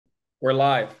We're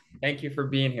live. Thank you for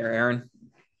being here, Erin.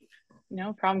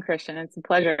 No problem, Christian. It's a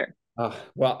pleasure.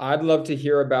 Well, I'd love to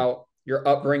hear about your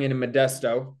upbringing in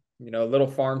Modesto, a little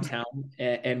farm town,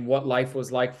 and what life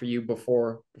was like for you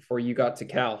before you got to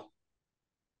Cal.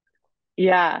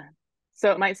 Yeah.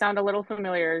 So it might sound a little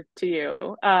familiar to you.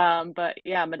 But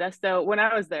yeah, Modesto, when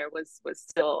I was there was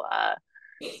still a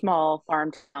small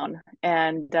farm town.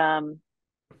 And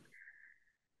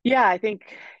yeah, I think,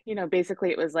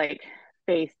 basically it was like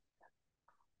faith,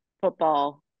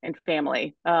 football, and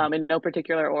family, in no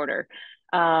particular order.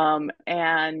 And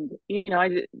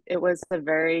it was a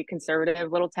very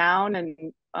conservative little town, and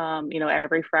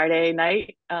every Friday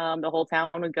night, the whole town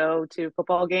would go to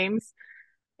football games.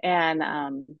 And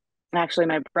actually,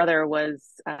 my brother he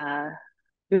was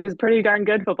a pretty darn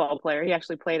good football player. He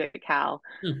actually played at Cal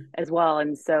Hmm. as well,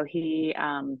 and so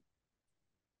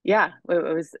yeah,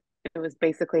 it was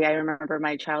basically, I remember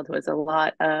my childhood was a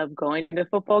lot of going to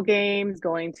football games,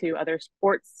 going to other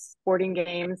sporting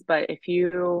games. But if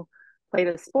you played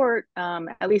a sport,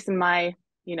 at least in my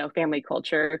family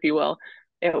culture, if you will,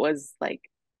 it was like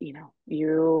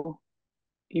you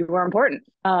were important.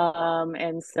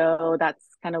 And so that's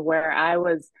kind of where I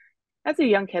was as a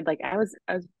young kid. Like I was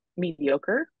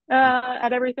mediocre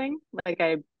at everything. Like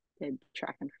I did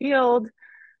track and field.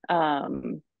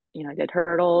 Um, I did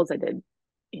hurdles. I did,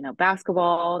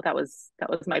 basketball. That was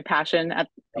my passion at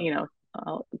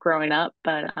growing up.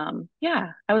 But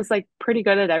yeah, I was like pretty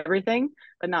good at everything,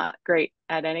 but not great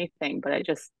at anything. But I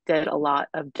just did a lot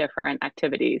of different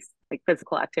activities, like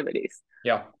physical activities.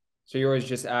 Yeah. So you're always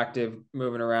just active,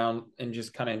 moving around, and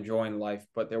just kind of enjoying life,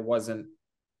 but there wasn't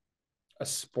a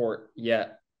sport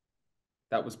yet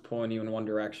that was pulling you in one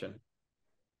direction.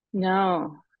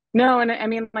 No, no. And I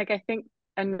mean, like, I think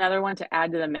another one to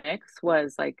add to the mix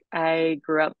was like I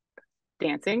grew up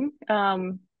dancing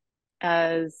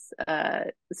as a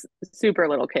super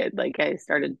little kid. Like, I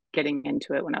started getting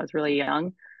into it when I was really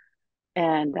young.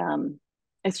 And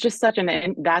it's just that's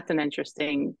an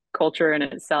interesting culture in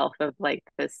itself of like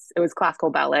this. It was classical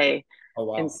ballet.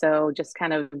 Oh And wow. so just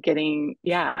kind of getting,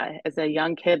 yeah, as a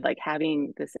young kid, like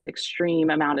having this extreme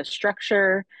amount of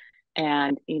structure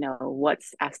and,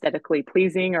 what's aesthetically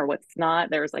pleasing or what's not.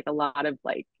 There was like a lot of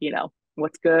like,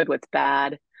 what's good, what's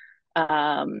bad.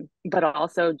 But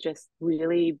also just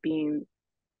really being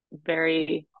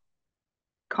very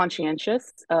conscientious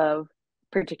of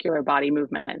particular body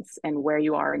movements and where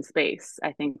you are in space,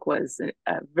 I think was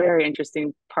a very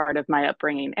interesting part of my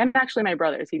upbringing. And actually my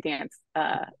brother's, he danced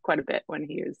quite a bit when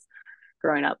he was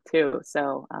growing up too.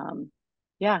 So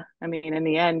yeah, I mean, in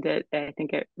the end, I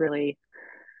think it really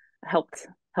helped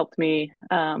me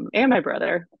and my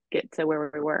brother get to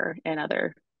where we were in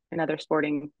other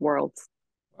sporting worlds.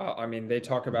 I mean, they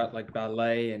talk about like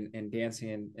ballet and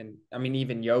dancing and I mean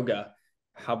even yoga,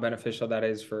 how beneficial that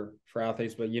is for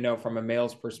athletes. But from a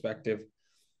male's perspective,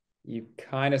 you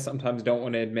kind of sometimes don't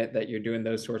want to admit that you're doing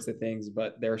those sorts of things,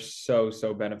 but they're so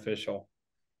beneficial.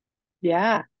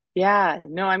 Yeah, yeah.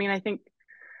 No, I mean, I think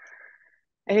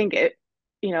it,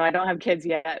 I don't have kids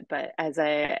yet, but as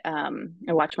I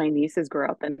watch my nieces grow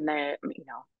up, and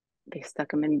they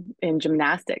stuck them in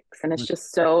gymnastics, and it's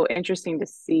just so interesting to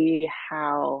see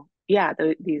how, yeah,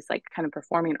 these like kind of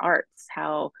performing arts,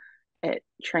 how it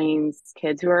trains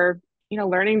kids who are,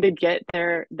 learning to get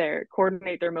their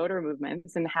coordinate their motor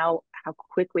movements, and how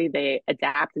quickly they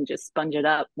adapt and just sponge it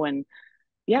up when,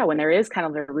 yeah, when there is kind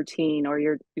of a routine or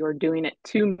you're doing it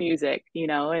to music,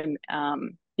 and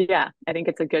yeah, I think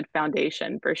it's a good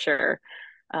foundation for sure.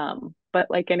 But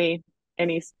like any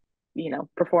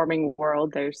performing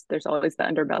world, there's always the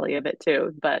underbelly of it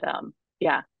too. But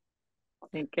yeah, I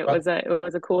think it was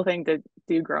a cool thing to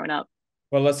do growing up.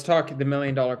 Well, let's talk the $1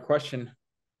 million question,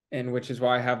 and which is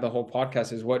why I have the whole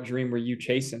podcast is what dream were you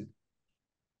chasing?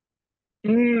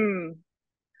 Mm,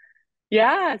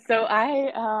 yeah, so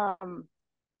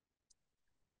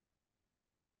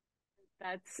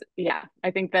yeah,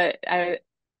 I think that I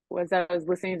was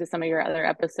listening to some of your other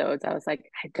episodes, I was like,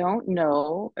 I don't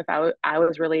know if I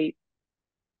was really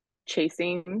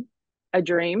chasing a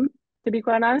dream, to be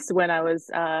quite honest, when I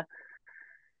was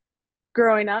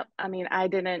growing up. I mean, I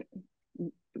didn't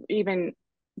even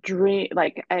dream,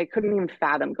 like I couldn't even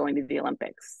fathom going to the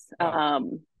Olympics.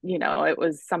 Wow. It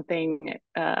was something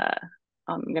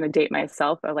I'm gonna date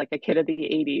myself, of like a kid of the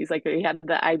 80s. Like we had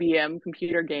the IBM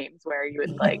computer games where you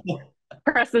would like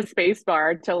press the space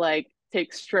bar to like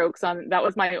take strokes on. That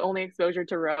was my only exposure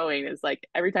to rowing, is like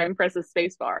every time you press the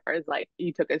space bar is like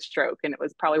you took a stroke, and it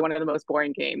was probably one of the most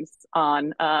boring games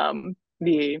on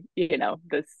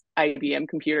this IBM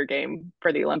computer game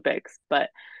for the Olympics. But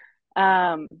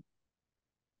um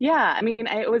yeah, I mean,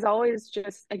 it was always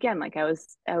just, again, like I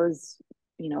was,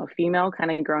 a female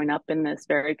kind of growing up in this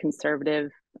very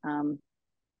conservative, um,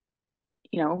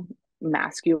 you know,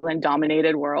 masculine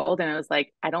dominated world. And I was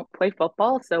like, I don't play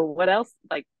football. So what else?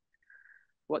 Like,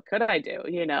 what could I do?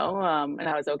 And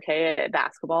I was okay at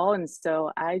basketball. And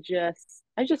so I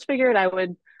just figured I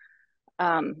would,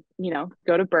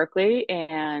 go to Berkeley.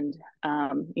 And,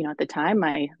 at the time,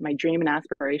 my dream and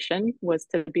aspiration was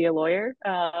to be a lawyer.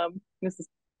 This is,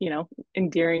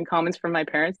 endearing comments from my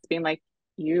parents being like,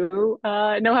 you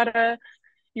know how to,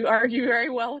 you argue very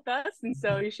well with us. And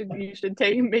so you should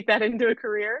make that into a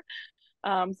career,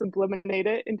 subliminate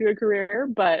it into a career.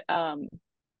 But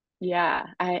yeah,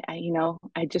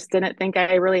 I just didn't think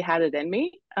I really had it in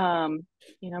me.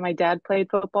 My dad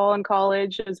played football in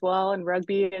college as well and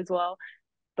rugby as well,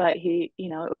 but it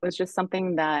was just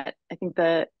something that I think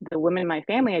the women in my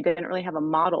family, I didn't really have a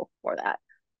model for that.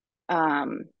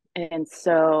 And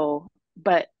so,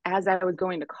 but as I was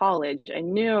going to college, I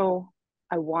knew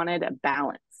I wanted a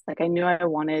balance. Like I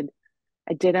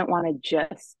didn't want to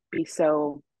just be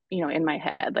so, in my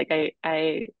head. Like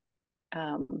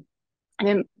um,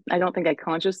 I don't think I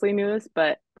consciously knew this,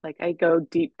 but like I go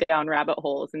deep down rabbit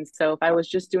holes. And so if I was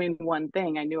just doing one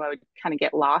thing, I knew I would kind of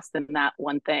get lost in that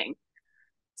one thing.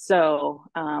 So,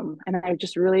 and I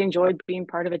just really enjoyed being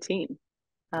part of a team.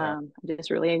 Yeah. I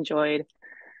just really enjoyed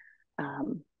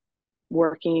um,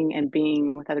 working and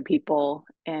being with other people.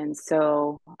 And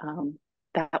so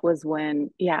that was when,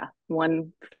 yeah,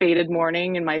 one fated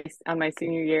morning on my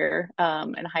senior year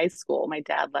in high school, my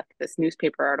dad left this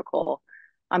newspaper article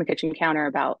on the kitchen counter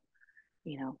about,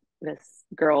 this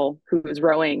girl who was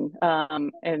rowing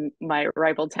in my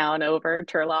rival town over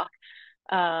Turlock.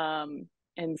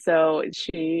 And so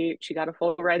she got a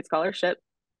full ride scholarship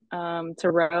to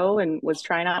row and was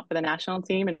trying out for the national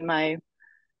team. And my,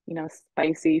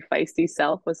 spicy, feisty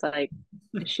self was like,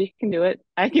 she can do it.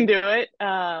 I can do it.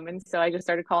 And so I just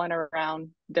started calling around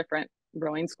different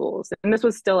rowing schools. And this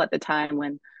was still at the time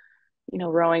when,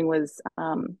 rowing was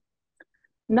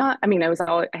not, I mean, it was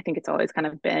always, I think it's always kind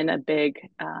of been a big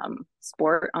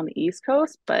sport on the East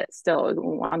Coast, but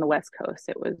still on the West Coast,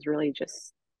 it was really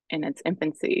just in its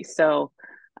infancy. So,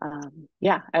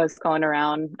 yeah, I was calling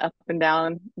around up and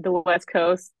down the West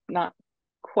Coast, not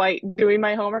quite doing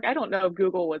my homework. I don't know if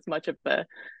Google was much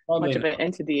Probably of an not.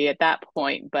 entity at that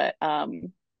point, but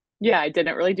yeah, I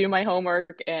didn't really do my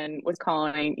homework and was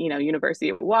calling, University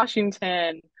of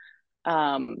Washington,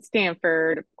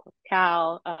 Stanford,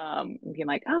 Cal, being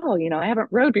like, oh, I haven't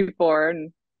rowed before,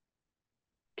 and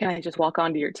can I just walk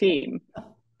onto your team?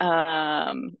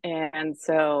 And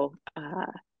so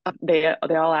they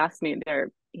all asked me.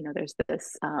 There's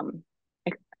this.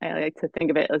 I like to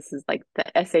think of it as like the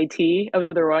SAT of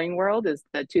the rowing world is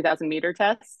the 2,000-meter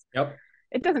test. Yep.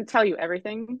 It doesn't tell you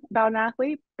everything about an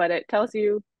athlete, but it tells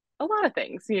you a lot of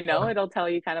things. Sure. It'll tell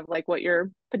you kind of like what your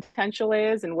potential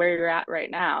is and where you're at right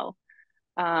now,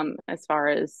 as far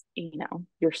as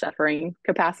your suffering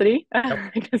capacity. Yep.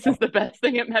 I guess is Yep. the best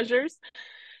thing it measures.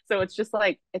 So it's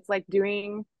like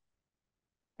doing,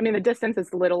 I mean, the distance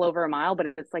is a little over a mile, but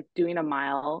it's like doing a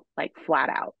mile like flat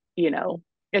out.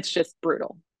 It's just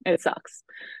brutal. It sucks.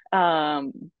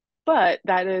 um but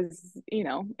that is,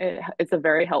 it's a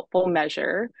very helpful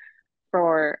measure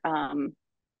for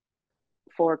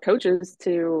coaches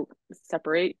to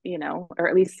separate, or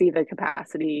at least see the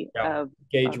capacity Yeah. of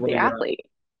Gauge the where you're at. athlete.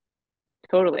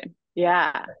 Totally.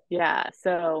 Yeah. Yeah.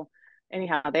 So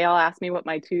anyhow, they all asked me what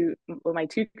my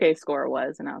 2K score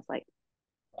was, and I was like,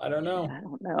 I don't shit, know. I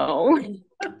don't know.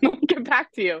 I'll get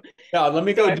back to you. Yeah, let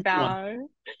me So go I do one. found,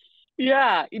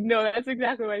 yeah, that's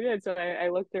exactly what I did. So I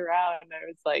looked around and I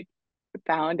was like,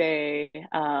 found I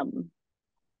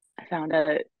found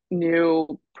a new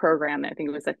program. I think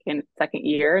it was second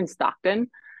year in Stockton,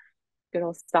 good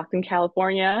old Stockton,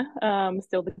 California.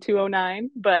 Still the 209,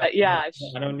 but yeah,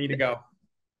 I don't need to go.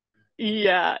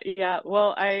 yeah, yeah.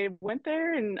 Well, I went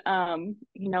there and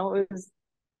it was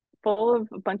full of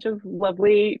a bunch of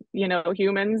lovely,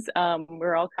 humans.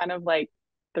 We're all kind of like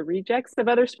the rejects of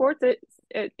other sports.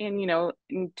 And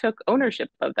and took ownership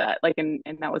of that. Like, and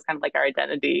that was kind of like our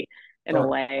identity in a Sure.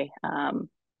 way.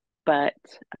 But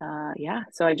yeah,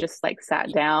 so I just like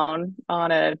sat down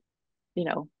on a, you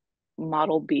know,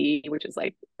 Model B, which is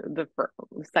like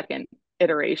second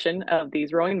iteration of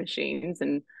these rowing machines.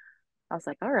 And I was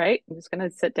like, all right, I'm just going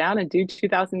to sit down and do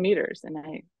 2,000 meters.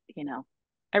 And you know,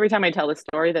 every time I tell the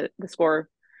story, that the score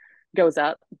goes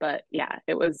up. But yeah,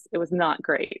 it was not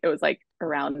great. It was like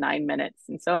around 9 minutes.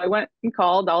 And so I went and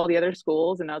called all the other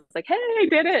schools and I was like, hey, I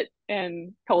did it.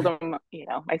 And told them,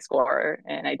 my score.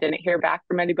 And I didn't hear back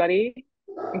from anybody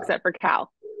except for Cal.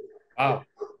 Wow.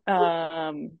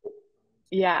 Um,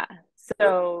 yeah.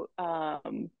 So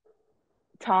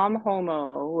Tom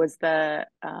Homo was the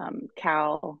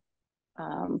Cal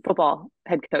football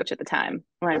head coach at the time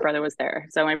when my brother was there.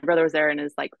 So my brother was there in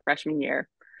his like freshman year.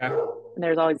 Yeah. And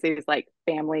there's always these like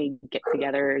family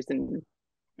get-togethers and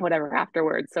whatever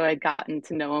afterwards. So I'd gotten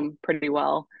to know him pretty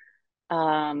well.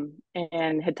 And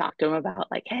had talked to him about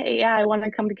like, hey, yeah, I want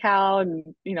to come to Cal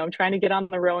and I'm trying to get on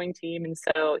the rowing team. And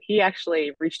so he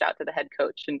actually reached out to the head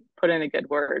coach and put in a good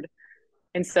word.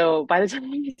 And so by the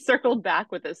time he circled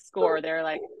back with his score, they're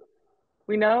like,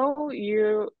 we know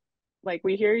you like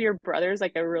we hear your brother's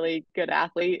like a really good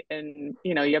athlete and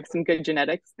you have some good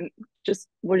genetics and just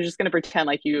we're just gonna pretend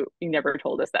like you never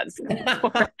told us that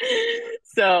before.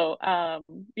 So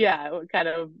yeah, it kind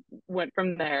of went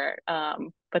from there.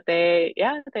 But they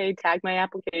tagged my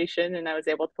application and I was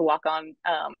able to walk on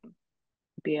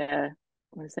be a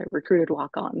what is it recruited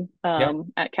walk on Yeah.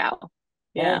 at Cal. Oh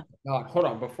Yeah. my God. Hold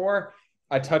on. Before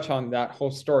I touch on that whole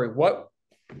story, what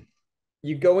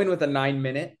you go in with a 9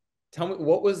 minute. Tell me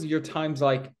what was your times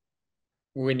like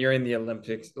when you're in the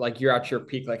Olympics, like you're at your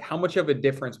peak, like how much of a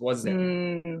difference was there?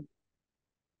 Mm,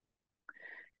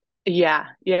 yeah,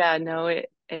 no, it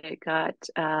got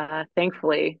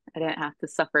thankfully I didn't have to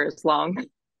suffer as long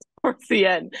towards the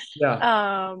end.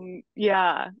 Yeah.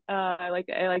 Yeah, I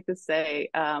like to say,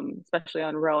 especially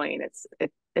on rowing,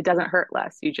 it doesn't hurt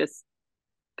less. You just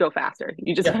go faster.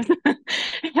 You just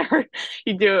Yeah.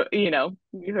 you do,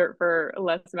 you hurt for a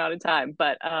less amount of time.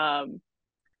 But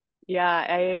yeah,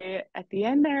 I at the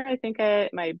end there, I think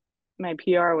my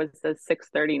PR was the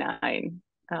 6:39,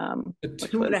 The which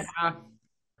two and a was half,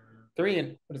 three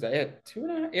and what is that? Yeah,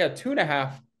 2.5. Yeah,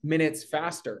 2.5 minutes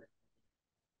faster.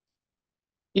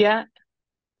 yeah,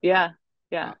 yeah,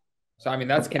 yeah, Wow. So I mean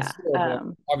that's yeah.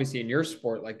 considerable. Obviously in your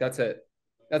sport, like that's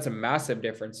a massive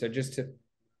difference. So just to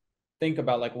think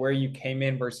about like where you came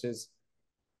in versus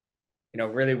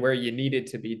really where you needed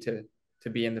to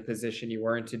be in the position you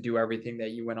were in to do everything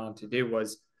that you went on to do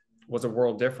was a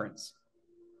world difference.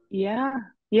 Yeah.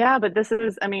 Yeah, but this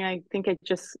is, I mean, I think it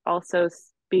just also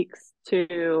speaks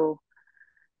to,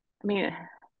 I mean,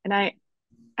 and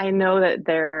I know that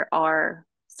there are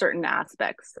certain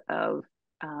aspects of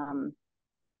um,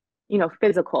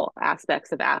 physical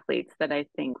aspects of athletes that I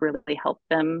think really help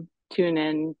them tune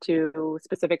in to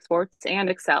specific sports and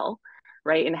excel,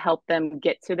 right? And help them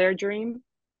get to their dream.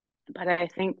 But I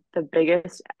think the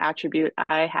biggest attribute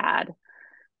I had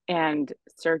and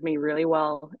served me really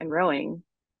well in rowing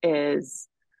is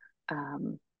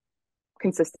um,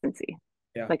 consistency.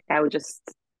 Yeah. Like I would just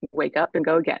wake up and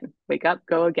go again, wake up,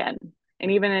 go again.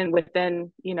 And even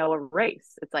within, a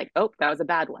race, it's like, oh, that was a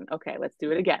bad one. Okay, let's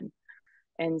do it again.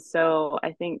 And so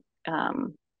I think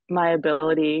my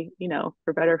ability,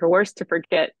 for better or for worse, to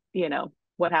forget,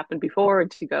 what happened before and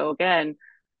to go again,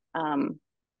 um,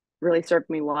 really served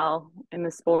me well in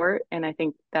the sport. And I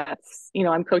think that's,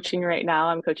 I'm coaching right now.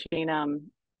 I'm coaching a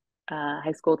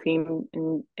high school team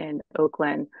in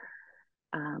Oakland,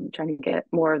 trying to get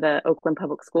more of the Oakland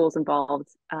public schools involved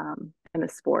in the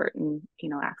sport and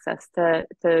access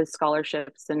to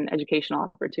scholarships and educational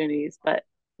opportunities. But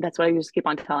that's what I just keep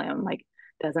on telling them. Like,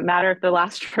 doesn't matter if the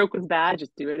last stroke was bad,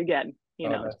 just do it again.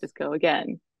 Oh, Just go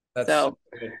again. that's so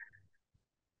So, good.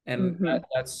 And mm-hmm.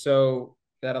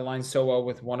 that aligns so well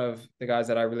with one of the guys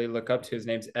that I really look up to. His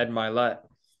name's Ed Milet.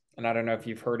 And I don't know if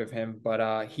you've heard of him, but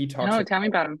No, tell me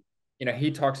about him.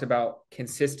 he talks about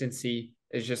consistency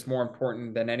is just more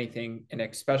important than anything, and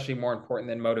especially more important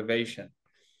than motivation.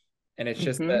 And it's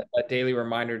just Mm-hmm. that daily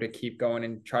reminder to keep going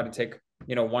and try to take,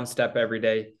 one step every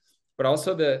day. But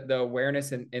also the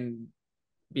awareness and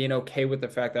being okay with the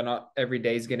fact that not every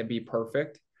day is going to be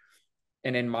perfect.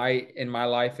 And in my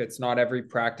life, it's not every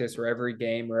practice or every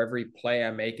game or every play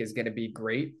I make is going to be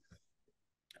great.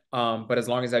 But as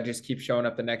long as I just keep showing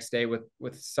up the next day with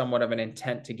somewhat of an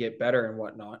intent to get better and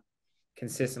whatnot,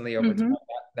 consistently over time,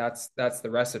 Mm-hmm. that's the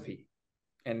recipe.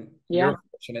 And Yeah, you're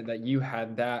fortunate that you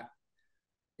had that,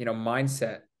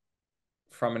 mindset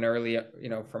from an early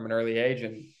age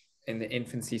and in the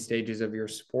infancy stages of your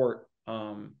sport.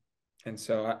 And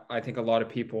so I think a lot of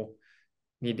people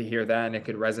need to hear that, and it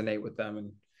could resonate with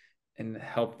them and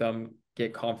help them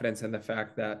get confidence in the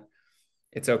fact that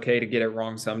it's okay to get it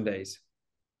wrong some days.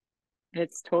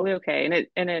 it's totally okay.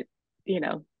 And it,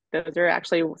 those are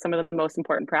actually some of the most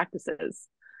important practices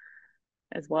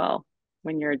as well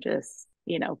when you're just,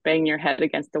 banging your head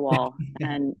against the wall.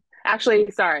 And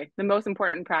actually, sorry, the most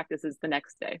important practice is the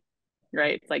next day,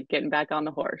 right? It's like getting back on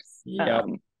the horse. Yep.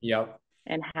 Yep.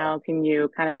 And how can you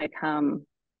kind of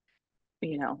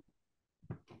you know,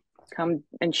 come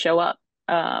and show up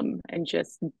and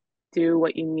just do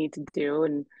what you need to do.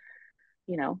 And,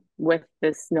 with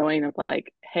this knowing of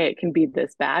like, hey, it can be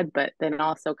this bad, but then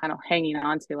also kind of hanging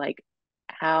on to like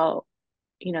how,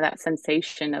 that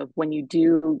sensation of when you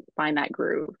do find that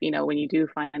groove, when you do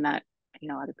find that,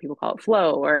 other people call it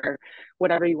flow or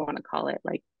whatever you want to call it,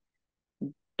 like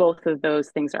both of those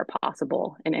things are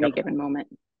possible in any Yep. given moment.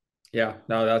 Yeah,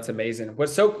 no, that's amazing.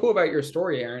 What's so cool about your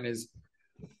story, Erin, is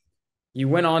you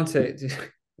went on to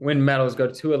win medals, go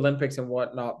to Olympics and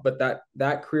whatnot, but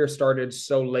that career started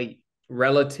so late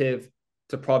relative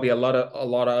to probably a lot of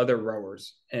other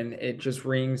rowers, and it just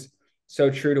rings so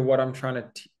true to what I'm trying to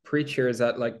preach here. Is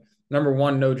that, like, number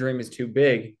one, no dream is too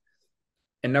big,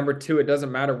 and number two, it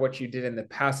doesn't matter what you did in the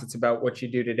past; it's about what you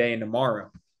do today and tomorrow.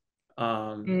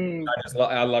 Mm,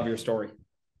 I love your story.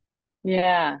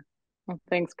 yeah. Well,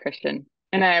 thanks, Christian.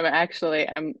 And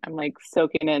I'm like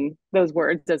soaking in those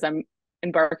words as I'm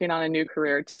embarking on a new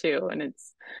career too. And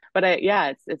it's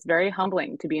very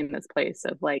humbling to be in this place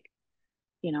of like,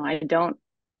 I don't,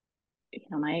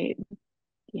 my,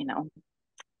 you know,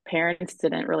 parents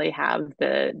didn't really have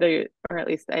or at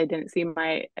least I didn't see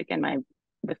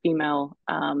the female,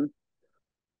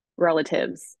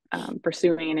 relatives,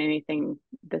 pursuing anything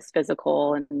this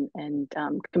physical and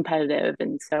competitive.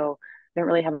 And so I didn't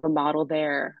really have a model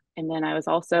there. And then I was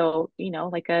also,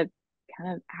 like a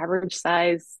kind of average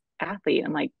size athlete.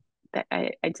 And like that,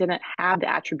 I didn't have the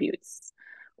attributes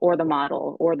or the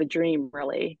model or the dream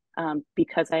really,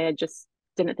 because I had just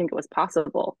didn't think it was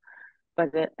possible. But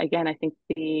again, I think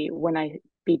when I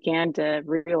began to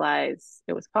realize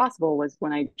it was possible was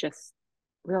when I just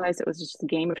realized it was just a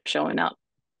game of showing up.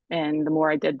 And the more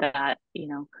I did that,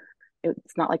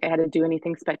 it's not like I had to do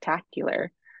anything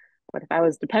spectacular. But if I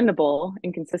was dependable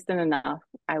and consistent enough,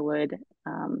 I would,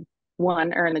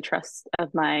 one, earn the trust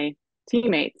of my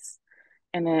teammates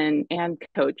and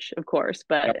coach, of course.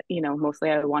 Yep. But, mostly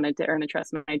I wanted to earn the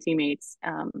trust of my teammates.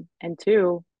 And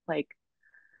two, like,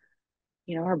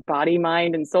 our body,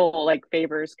 mind, and soul like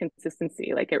favors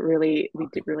consistency. Like we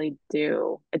really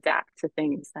do adapt to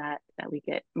things that we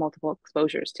get multiple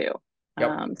exposures to.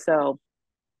 Yep. So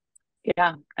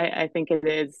yeah, I think it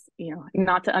is,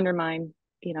 not to undermine,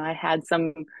 I had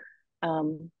some, a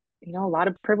lot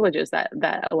of privileges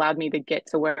that allowed me to get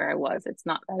to where I was. It's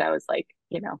not that I was like,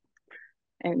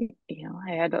 and,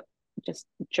 I had just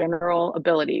general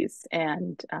abilities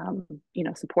and,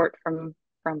 support from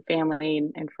family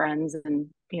and friends and,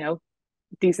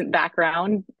 decent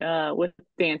background, with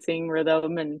dancing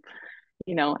rhythm and,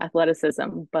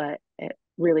 athleticism. But it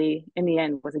really, in the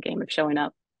end, was a game of showing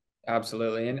up.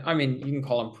 Absolutely. And I mean, you can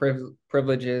call them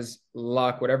privileges,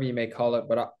 luck, whatever you may call it.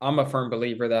 But I'm a firm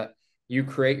believer that you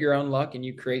create your own luck and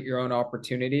you create your own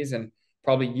opportunities. And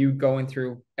probably you going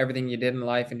through everything you did in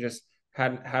life and just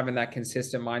having that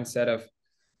consistent mindset of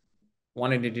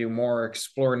wanting to do more,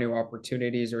 explore new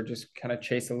opportunities, or just kind of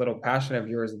chase a little passion of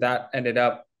yours, that ended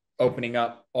up opening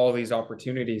up all these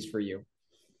opportunities for you.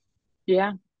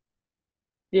 Yeah.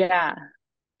 Yeah.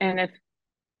 And if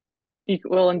you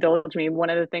will indulge me, one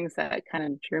of the things that kind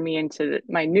of drew me into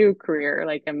my new career,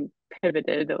 like I'm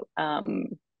pivoted,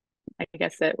 I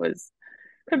guess it was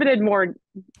pivoted more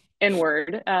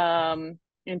inward,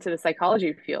 into the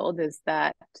psychology field, is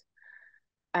that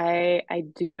I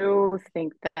do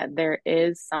think that there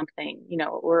is something,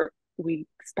 we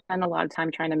spend a lot of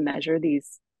time trying to measure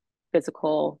these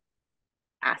physical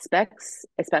aspects,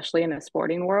 especially in the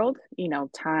sporting world,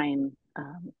 time,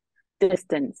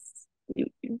 distance,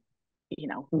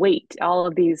 weight, all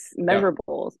of these Yeah,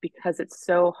 measurables, because it's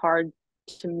so hard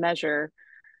to measure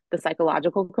the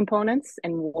psychological components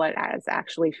and what is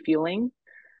actually fueling.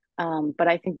 But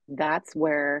I think that's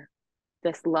where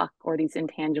this luck or these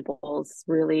intangibles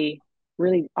really,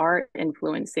 really are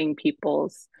influencing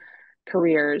people's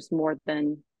careers more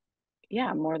than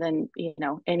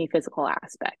any physical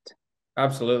aspect.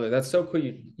 absolutely. That's so cool.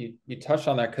 You touched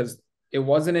on that, because it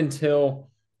wasn't until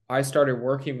I started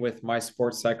working with my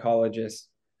sports psychologist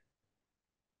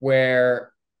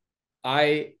where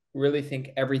I really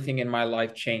think everything in my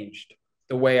life changed.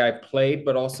 The way I played,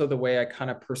 but also the way I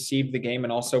kind of perceived the game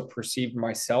and also perceived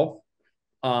myself.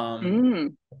 Um,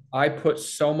 Mm, I put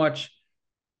so much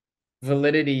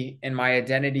validity in my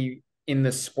identity in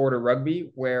the sport of rugby,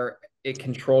 where it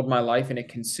controlled my life and it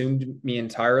consumed me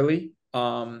entirely.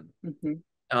 mm-hmm,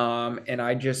 And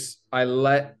I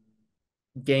let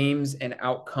games and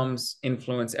outcomes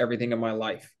influence everything in my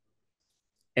life,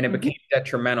 and it mm-hmm, became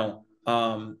detrimental.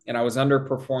 And I was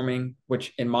underperforming,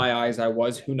 which in my eyes I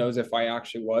was. Who knows if I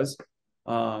actually was,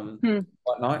 hmm,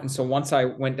 whatnot. And so once I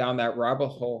went down that rabbit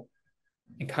hole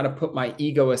and kind of put my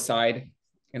ego aside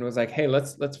and was like, hey,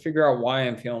 let's figure out why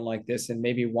I'm feeling like this and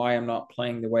maybe why I'm not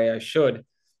playing the way I should,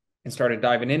 and started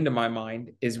diving into my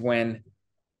mind, is when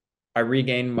I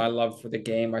regained my love for the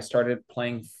game. I started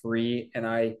playing free, and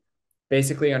I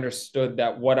basically understood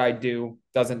that what I do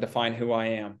doesn't define who I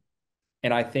am.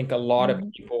 And I think a lot of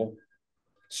Mhm. people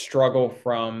struggle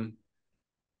from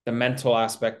the mental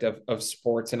aspect of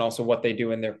sports and also what they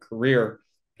do in their career.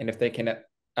 And if they can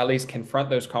at least confront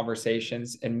those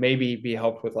conversations and maybe be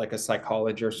helped with like a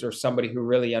psychologist or somebody who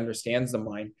really understands the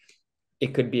mind,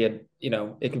 it could be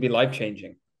it could be life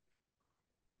changing.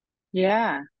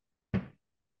 Yeah.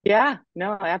 Yeah.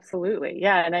 No, absolutely.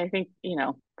 Yeah. And I think,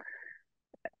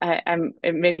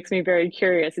 it makes me very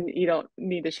curious, and you don't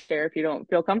need to share if you don't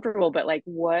feel comfortable, but like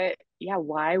why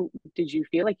did you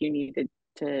feel like you needed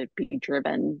to be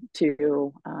driven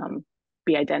to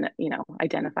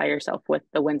identify yourself with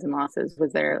the wins and losses?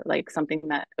 Was there like something,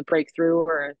 that a breakthrough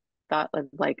or a thought of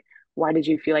like, why did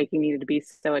you feel like you needed to be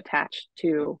so attached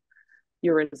to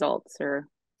your results? Or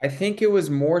I think it was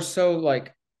more so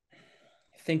like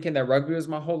thinking that rugby was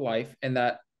my whole life and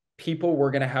that people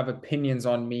were going to have opinions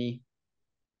on me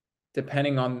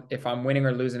depending on if I'm winning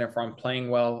or losing, if I'm playing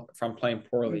well, if I'm playing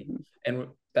poorly. hmm And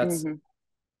that's hmm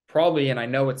probably, and I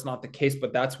know it's not the case,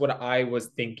 but that's what I was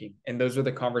thinking. And those are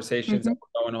the conversations that hmm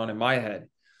were going on in my head.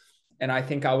 And I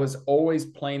think I was always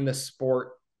playing the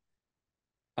sport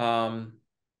um,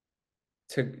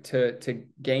 to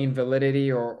gain validity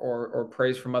or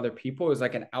praise from other people. It was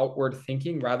like an outward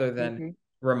thinking rather than hmm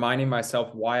reminding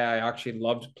myself why I actually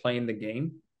loved playing the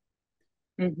game.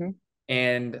 hmm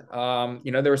And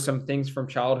there were some things from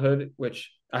childhood,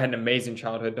 which I had an amazing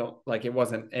childhood. Don't like it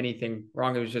wasn't anything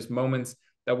wrong. It was just moments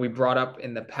that we brought up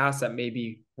in the past that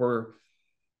maybe were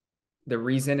the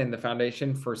reason and the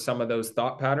foundation for some of those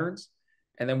thought patterns.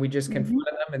 And then we just hmm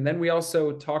confronted them. And then we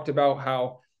also talked about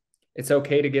how it's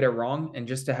okay to get it wrong and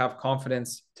just to have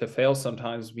confidence to fail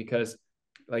sometimes, because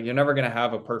like you're never going to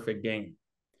have a perfect game.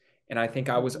 And I think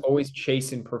I was always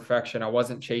chasing perfection. I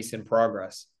wasn't chasing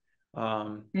progress.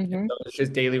 hmm So it's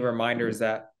just daily reminders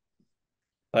that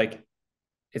like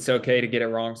it's okay to get it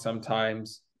wrong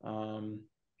sometimes.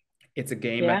 It's a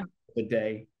game at yeah. the end of the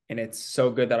day, and it's so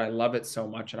good that I love it so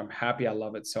much, and I'm happy I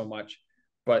love it so much.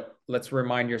 But let's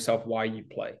remind yourself why you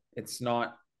play. It's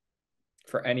not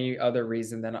for any other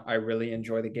reason than I really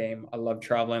enjoy the game. I love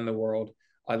traveling the world.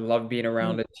 I love being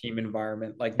around a team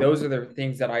environment. Like those are the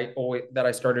things that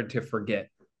I started to forget.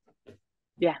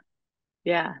 Yeah.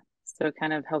 Yeah. So it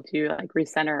kind of helped you like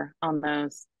recenter on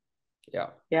those. Yeah.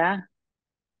 Yeah.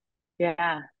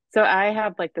 Yeah. So I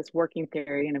have like this working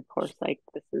theory, and of course, like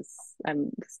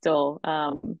I'm still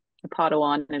a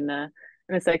Padawan in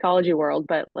the psychology world,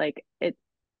 but like it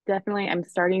definitely, I'm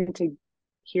starting to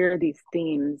hear these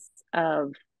themes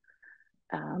of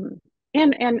um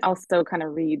and also kind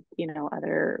of read,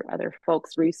 other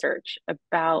folks' research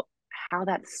about how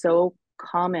that's so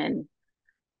common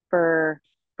for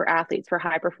athletes, for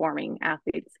high performing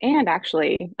athletes, and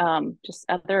actually just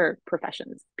other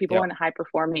professions, people Yeah. in high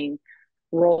performing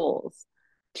roles,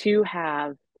 to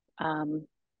have um,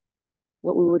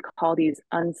 what we would call these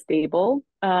unstable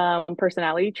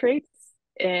personality traits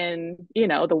in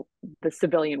the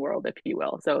civilian world, if you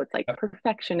will. So it's like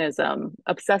perfectionism,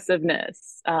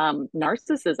 obsessiveness,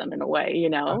 narcissism in a way,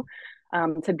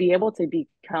 to be able to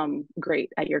become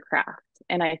great at your craft.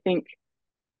 And I think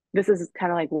this is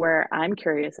kind of like where I'm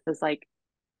curious is like,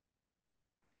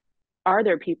 are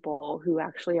there people who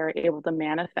actually are able to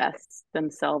manifest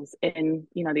themselves in,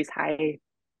 these high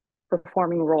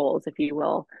performing roles, if you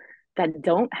will, that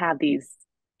don't have these,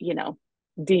 you know,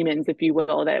 demons, if you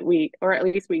will, that or at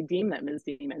least we deem them as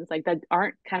demons, like that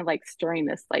aren't kind of like stirring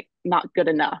this, like not good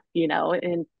enough,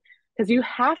 and because you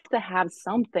have to have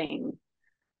something,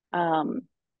 um,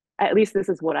 at least this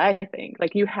is what I think.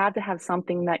 Like you have to have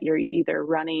something that you're either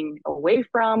running away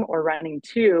from or running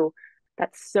to,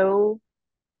 that's so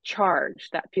charged,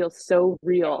 that feels so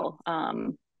real,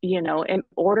 in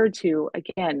order to,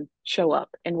 again, show up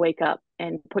and wake up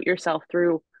and put yourself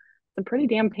through some pretty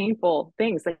damn painful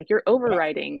things. Like you're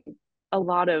overriding a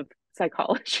lot of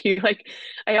psychology. Like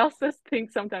I also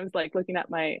think sometimes, like looking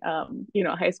at my,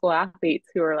 high school athletes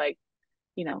who are like,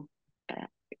 you know, uh,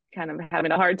 kind of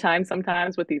having a hard time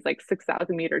sometimes with these like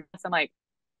 6,000 meter. I'm like,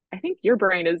 I think your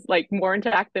brain is like more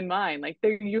intact than mine. Like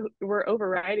you were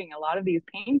overriding a lot of these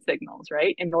pain signals,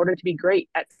 right? In order to be great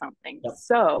at something. Yeah.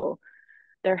 So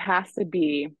there has to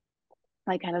be,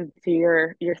 like, kind of to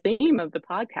your theme of the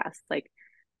podcast, like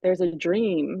there's a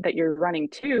dream that you're running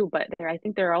to, but I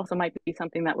think there also might be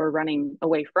something that we're running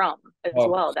away from as Oh,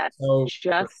 well. That's so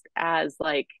true. just as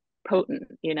like potent.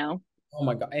 Oh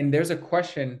my God. And there's a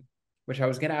question which I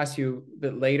was going to ask you a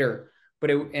bit later, but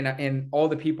and all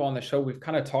the people on the show, we've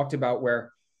kind of talked about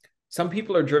where some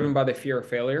people are driven by the fear of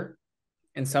failure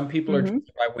and some people are Mm-hmm.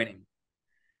 driven by winning.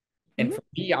 And for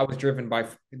me, I was driven by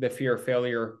the fear of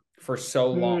failure for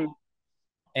so long. Mm-hmm.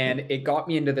 And it got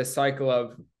me into this cycle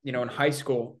of, in high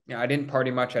school, I didn't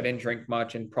party much, I didn't drink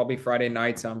much, and probably Friday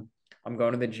nights I'm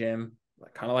going to the gym,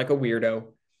 kind of like a weirdo,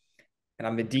 and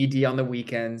I'm the DD on the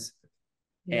weekends,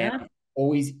 and Yeah. I'm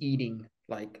always eating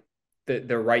like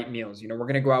the right meals. We're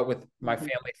gonna go out with my Mm-hmm.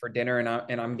 family for dinner,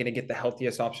 and I'm gonna get the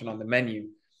healthiest option on the menu.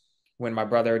 When my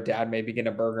brother or dad maybe get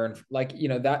a burger,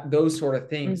 and that those sort of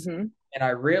things. Mm-hmm. And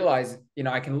I realized,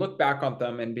 I can look back on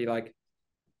them and be like,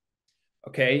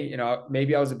 okay,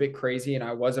 maybe I was a bit crazy and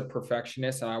I was a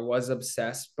perfectionist and I was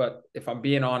obsessed, but if I'm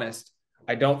being honest,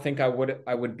 I don't think I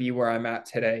would be where I'm at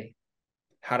today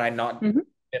had I not Mm-hmm.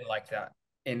 been like that.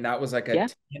 And that was like a Yeah.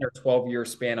 10 or 12-year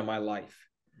span of my life.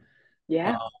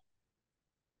 Yeah. Um,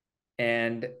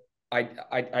 and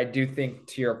I do think,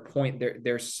 to your point,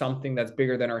 there's something that's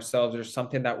bigger than ourselves. There's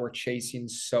something that we're chasing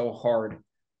so hard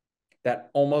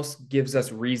that almost gives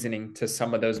us reasoning to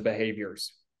some of those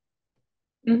behaviors.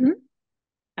 Mm-hmm.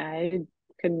 I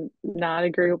could not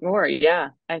agree more. Yeah.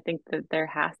 I think that there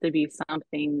has to be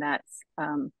something that's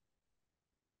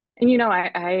and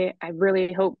I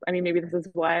really hope, I mean, maybe this is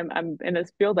why I'm in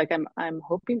this field. Like I'm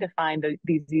hoping to find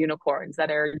these unicorns that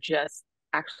are just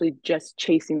actually just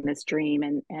chasing this dream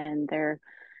and they're,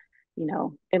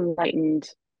 enlightened,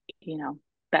 you know,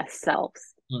 best selves.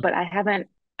 Mm. But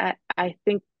I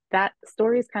think that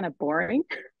story is kind of boring,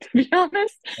 to be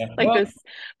honest. Yeah. Like Well, this,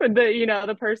 but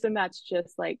the person that's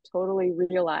just like totally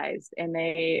realized and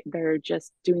they're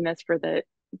just doing this to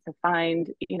find,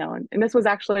 and this was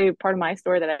actually part of my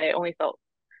story that I only felt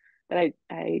that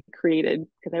I created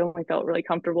because I only felt really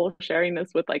comfortable sharing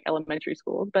this with like elementary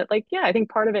schools. But like, yeah, I think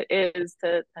part of it is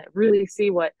to really see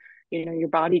what, your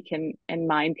body can and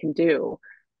mind can do.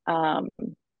 Um,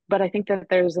 but I think that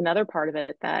there's another part of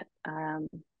it that,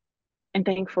 and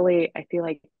thankfully, I feel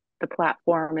like the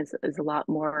platform is a lot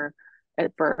more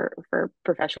for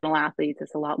professional athletes.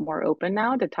 It's a lot more open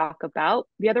now to talk about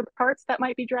the other parts that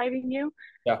might be driving you.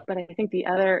 yeah. But I think the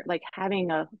other, like having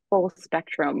a full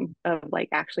spectrum of like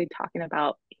actually talking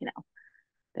about,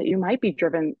 that you might be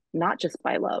driven not just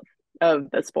by love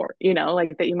of the sport,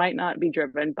 like that you might not be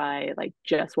driven by like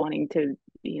just wanting to,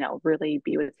 really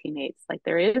be with teammates. Like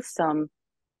there is some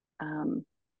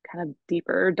kind of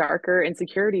deeper, darker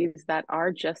insecurities that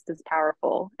are just as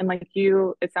powerful. And like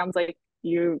it sounds like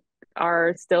you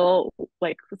are still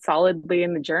like solidly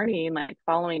in the journey and like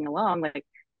following along. Like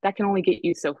that can only get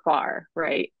you so far,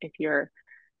 right? If you're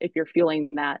feeling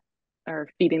that or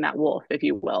feeding that wolf, if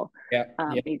you will. Yeah.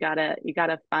 Yeah. You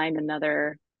gotta find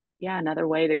another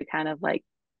way to kind of like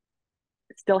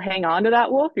still hang on to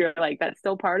that wolf. You're like, that's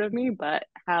still part of me, but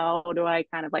how do I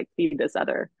kind of like feed this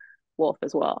other wolf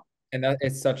as well? And that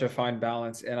it's such a fine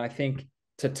balance. And I think,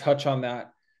 to touch on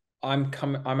that, I'm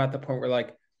at the point where,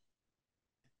 like,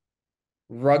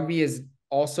 rugby is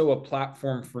also a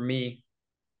platform for me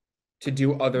to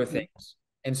do other Mm-hmm. things.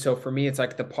 And so for me, it's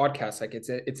like the podcast, like it's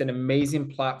an amazing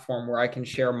platform where I can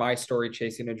share my story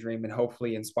chasing a dream and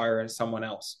hopefully inspire someone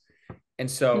else. And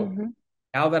so Mm-hmm.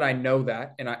 now that I know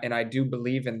that, and I do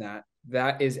believe in that,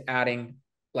 that is adding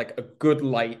like a good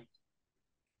light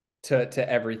to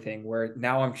everything, where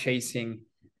now I'm chasing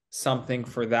something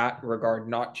for that regard,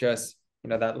 not just,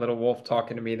 that little wolf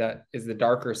talking to me that is the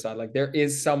darker side. Like there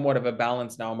is somewhat of a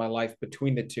balance now in my life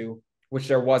between the two, which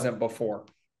there wasn't before.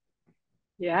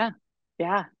 Yeah.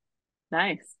 Yeah.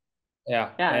 Nice. Yeah.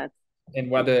 Yeah. And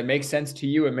whether it makes sense to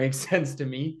you, it makes sense to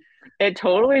me. It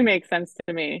totally makes sense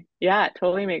to me. Yeah, it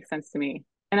totally makes sense to me.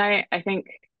 And I think,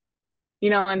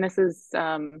 and this is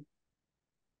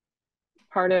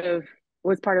part of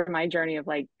was part of my journey of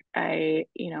like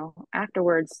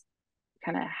afterwards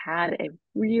kind of had a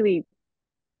really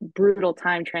brutal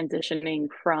time transitioning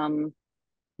from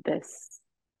this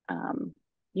um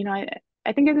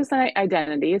I think it's an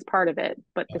identity is part of it,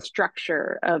 but the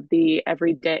structure of the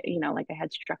everyday, like I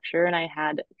had structure and I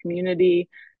had community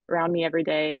around me every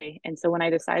day. And so when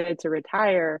I decided to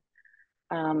retire,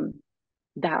 um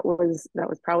that was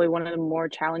probably one of the more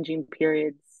challenging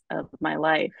periods of my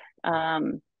life.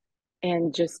 And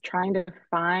just trying to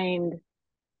find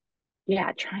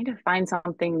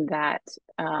something that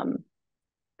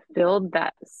filled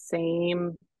that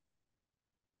same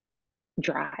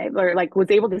drive or like was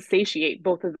able to satiate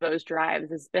both of those drives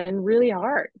has been really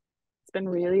hard. It's been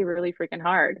really, really freaking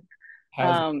hard.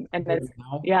 Has And that's,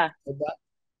 now yeah,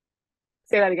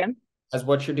 say that again. as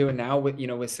what you're doing now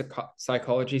with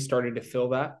psychology started to fill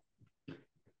that?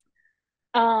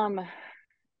 Um,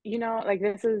 like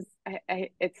this is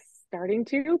it's starting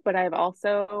to, but I'm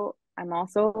also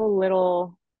a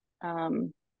little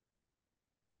um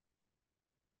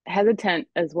hesitant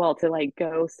as well to like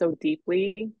go so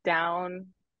deeply down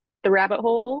the rabbit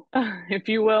hole, if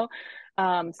you will.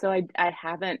 So I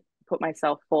haven't put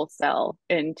myself full sell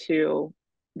into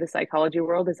the psychology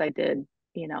world as I did,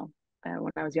 when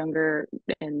I was younger,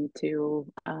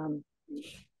 into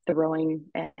the rowing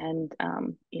and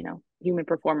human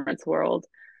performance world.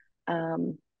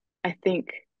 um I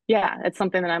think, yeah, it's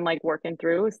something that I'm like working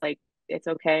through. It's like it's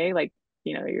okay, like,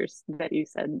 you're that you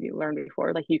said you learned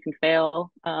before, like you can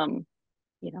fail.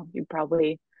 You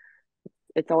probably,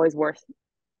 it's always worth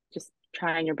just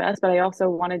trying your best. But I also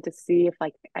wanted to see if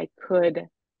like I could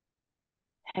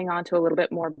hang on to a little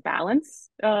bit more balance,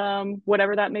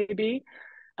 whatever that may be,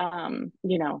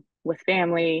 with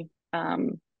family,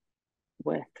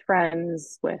 with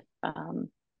friends, with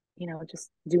just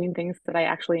doing things that I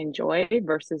actually enjoy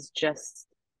versus just,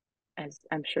 as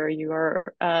I'm sure you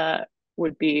are,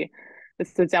 would be,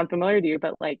 this would sound familiar to you,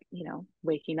 but like,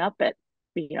 waking up at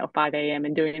 5 a.m.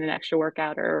 and doing an extra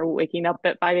workout, or waking up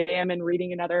at 5 a.m. and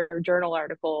reading another journal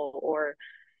article, or,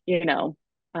 you know,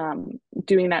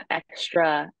 doing that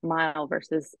extra mile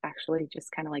versus actually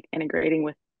just kind of like integrating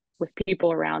with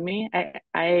people around me.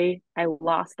 I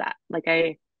lost that. Like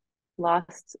I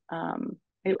lost,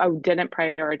 I didn't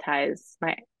prioritize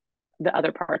the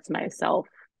other parts of myself,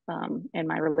 and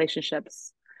my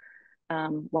relationships,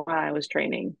 while I was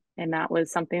training. And that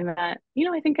was something that,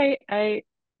 I think I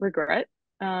regret.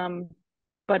 Um,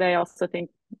 but I also think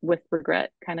with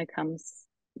regret kind of comes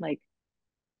like,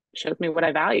 shows me what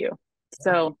I value.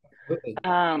 So, Absolutely.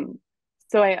 um,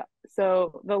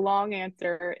 so the long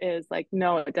answer is like,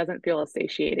 no, it doesn't feel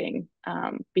satiating.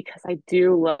 Because I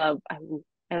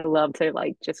love to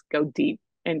like just go deep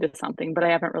into something, but I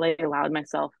haven't really allowed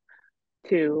myself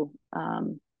to.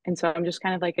 And so I'm just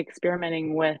kind of like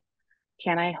experimenting with,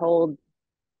 can I hold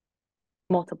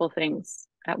multiple things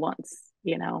at once,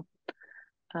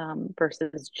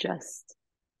 versus just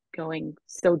going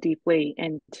so deeply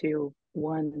into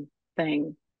one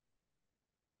thing.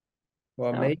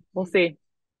 Well, So maybe we'll see.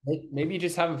 maybe you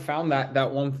just haven't found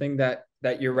that one thing that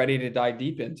you're ready to dive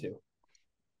deep into.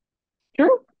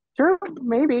 True, true,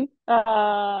 maybe.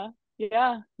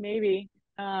 Yeah, maybe.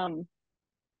 Um,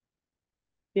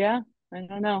 yeah, I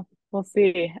don't know. We'll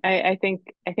see. I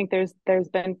think there's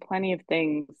been plenty of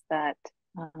things that,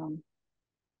 um,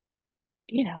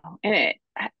 and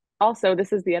also,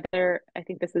 this is the other, I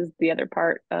think this is the other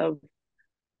part of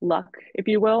luck, if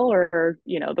you will, or,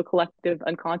 the collective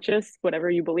unconscious, whatever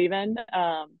you believe in.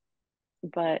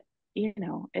 But,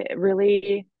 it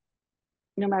really,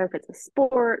 no matter if it's a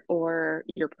sport or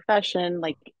your profession,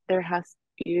 like there has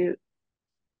you,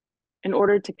 in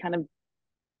order to kind of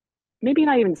maybe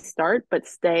not even start, but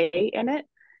stay in it,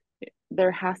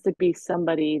 there has to be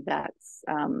somebody that's,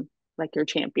 like your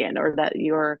champion, or that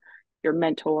your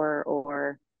mentor,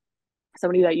 or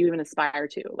somebody that you even aspire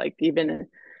to. Like even,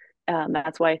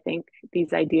 that's why I think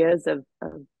these ideas of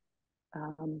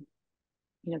um,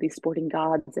 these sporting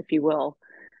gods, if you will,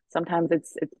 sometimes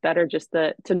it's better just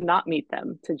to not meet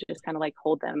them, to just kind of like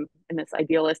hold them in this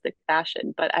idealistic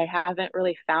fashion. But I haven't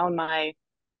really found my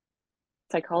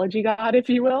psychology god, if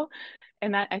you will,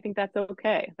 and that, I think that's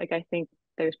okay. Like I think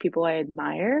there's people I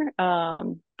admire,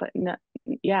 but no,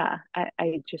 yeah,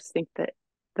 I just think that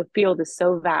the field is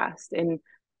so vast, and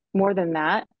more than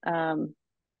that,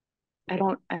 I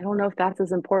don't know if that's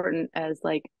as important as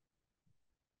like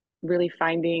really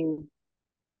finding,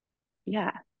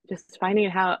 yeah, just finding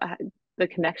how, the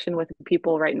connection with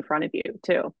people right in front of you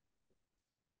too.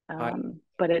 I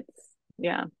But it's,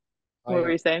 yeah. What were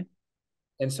I you saying?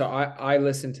 and so I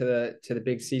listened to the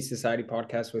Big C Society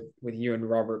podcast with you and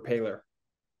Robert Paler.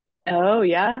 Oh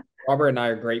yeah. Robert and I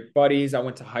are great buddies. I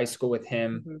went to high school with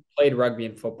him, Hmm. played rugby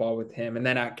and football with him, and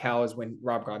then at Cal is when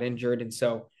Rob got injured. And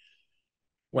so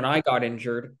when I got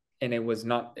injured, and it was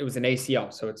an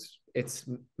ACL, so it's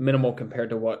minimal compared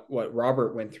to what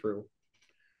Robert went through.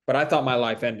 But I thought my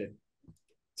life ended,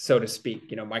 so to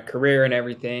speak, my career and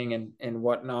everything and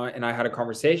whatnot. And I had a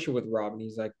conversation with Rob, and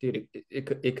he's like, dude,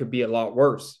 it could be a lot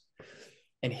worse.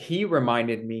 And he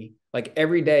reminded me, like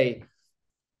every day,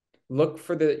 look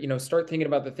for start thinking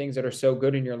about the things that are so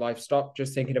good in your life. Stop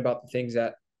just thinking about the things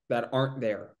that aren't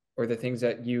there, or the things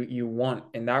that you want.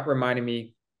 And that reminded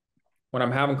me, when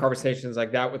I'm having conversations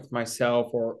like that with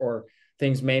myself, or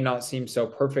things may not seem so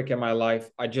perfect in my life,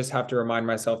 I just have to remind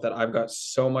myself that I've got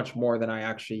so much more than I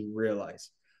actually realize.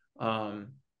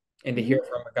 Um, and to hear Hmm.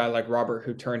 from a guy like Robert,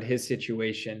 who turned his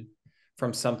situation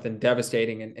from something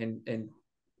devastating and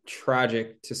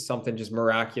tragic to something just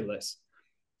miraculous,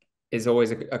 is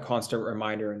always a constant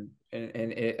reminder.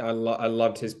 I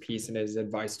loved his piece and his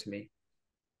advice to me.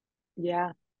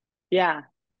 Yeah. Yeah.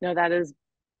 No, that is,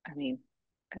 I mean,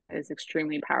 it is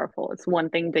extremely powerful. It's one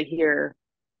thing to hear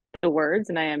the words,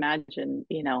 and I imagine,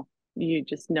 you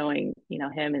just knowing,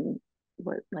 him and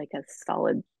what like a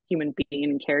solid human being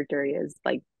and character he is,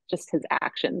 like just his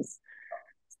actions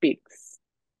speaks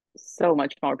so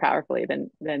much more powerfully than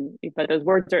but those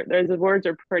words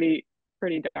are pretty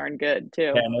darn good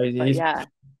Yeah, too. no, But yeah,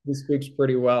 he speaks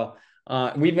pretty well.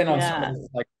 We've been on some of yeah. these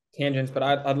like tangents, but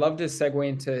I'd love to segue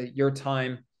into your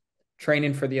time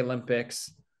training for the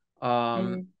Olympics. Um,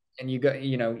 Mm. and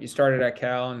you started at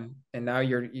Cal, and now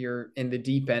you're in the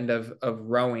deep end of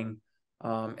rowing,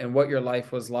 and what your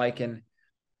life was like, and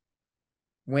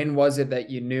when was it that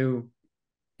you knew,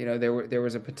 there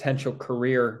was a potential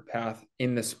career path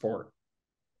in the sport?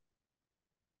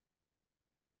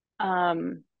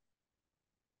 um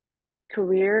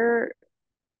Career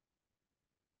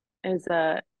is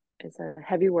a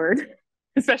heavy word,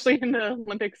 especially in the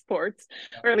Olympic sports,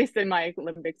 or at least in my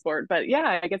Olympic sport. But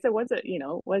yeah, I guess it was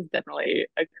was definitely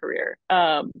a career.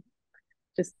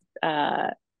 Just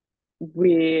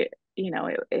we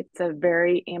it's a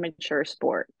very amateur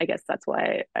sport. I guess that's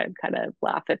why I kind of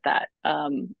laugh at that.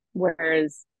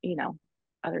 Whereas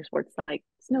other sports like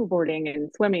snowboarding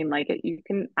and swimming, like you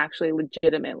can actually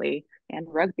legitimately, and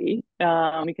rugby,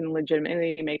 you can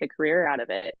legitimately make a career out of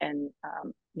it, and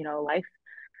life.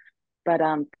 But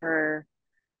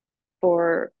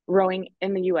for rowing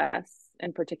in the US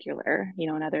in particular,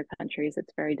 in other countries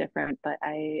it's very different. But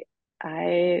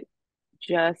I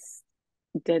just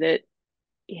did it,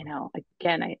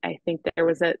 again. I think there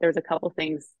was a couple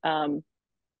things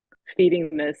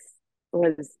feeding this.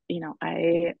 Was,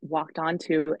 I walked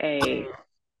onto a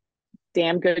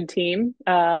damn good team.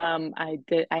 I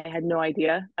had no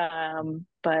idea.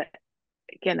 But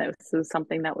again, this was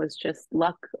something that was just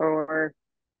luck, or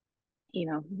you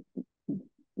know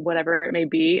whatever it may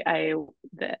be.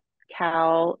 The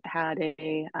Cal had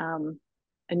a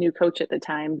new coach at the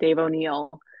time, Dave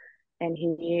O'Neill, and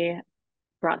he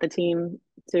brought the team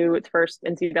to its first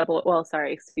NCAA. Well,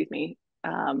 sorry, excuse me.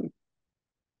 I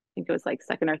think it was like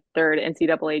second or third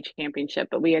NCAA championship,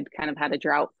 but we had kind of had a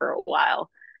drought for a while.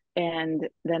 And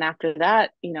then after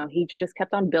that, he just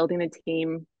kept on building a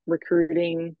team,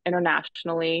 recruiting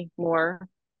internationally more.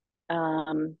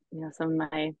 Some of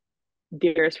my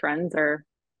dearest friends are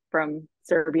from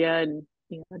Serbia and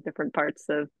different parts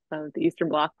of the Eastern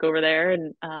Bloc over there,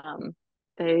 and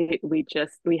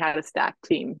we had a stacked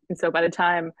team. And so by the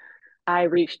time I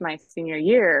reached my senior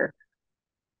year,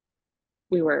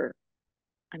 we were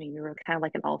we were kind of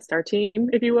like an all-star team,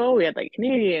 if you will. We had like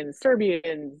Canadians,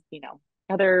 Serbians,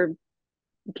 other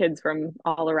kids from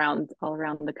all around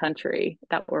the country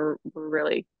that were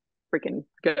really freaking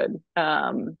good,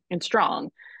 and strong.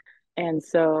 And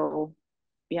so,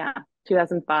 yeah,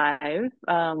 2005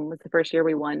 was the first year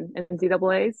we won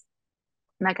NCAA's,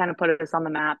 and that kind of put us on the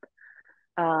map,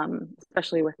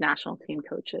 especially with national team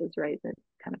coaches, right? That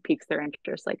kind of piques their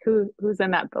interest, like who's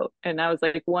in that boat. And I was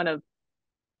like one of,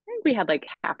 I think we had like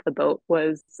half the boat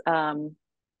was, you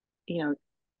know,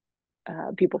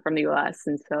 people from the US.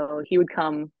 And so he would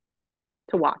come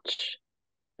to watch,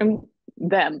 and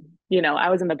them, I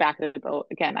was in the back of the boat.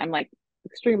 Again, I'm like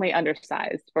extremely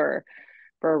undersized for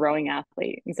a rowing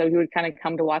athlete. And so he would kind of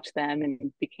come to watch them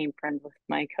and became friends with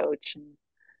my coach. And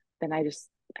then I just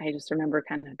remember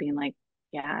kind of being like,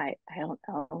 yeah, I don't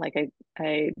know. Like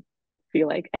I feel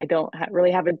like I don't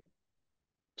really have a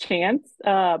chance.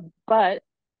 But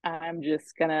I'm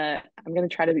gonna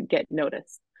try to get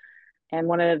noticed. And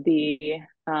one of the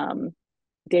um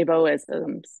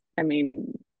Davoisms, I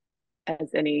mean,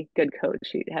 as any good coach,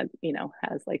 he has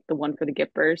like the one for the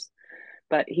gippers.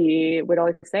 But he would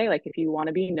always say, like, if you want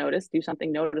to be noticed, do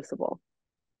something noticeable.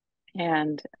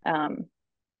 And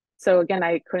so again,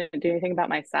 I couldn't do anything about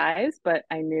my size, but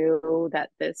I knew that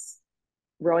this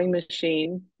rowing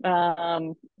machine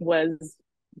was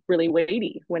really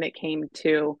weighty when it came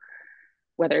to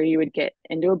whether you would get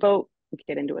into a boat,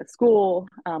 get into a school,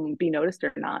 be noticed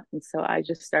or not. And so I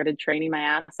just started training my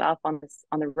ass off on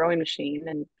the rowing machine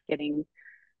and getting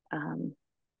um,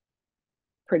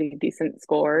 pretty decent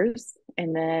scores.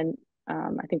 And then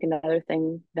I think another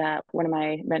thing that one of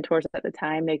my mentors at the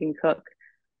time, Megan Cook,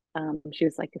 she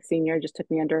was like a senior, just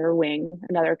took me under her wing,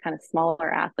 another kind of smaller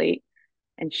athlete.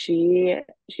 And she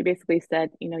basically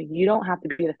said, you don't have to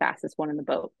be the fastest one in the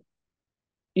boat.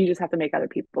 You just have to make other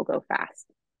people go fast.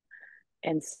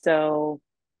 And so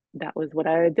that was what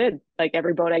I did. Like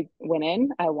every boat I went in,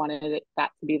 I wanted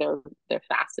that to be their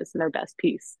fastest and their best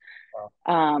piece.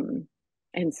 Wow. Um,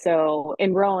 And so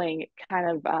in rowing, it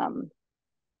kind of,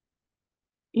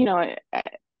 you know,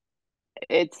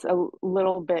 it's a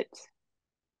little bit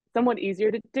somewhat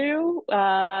easier to do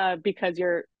because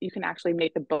you can actually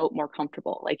make the boat more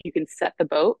comfortable. Like you can set the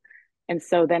boat, and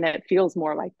so then it feels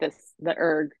more like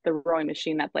the rowing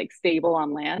machine that's like stable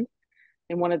on land.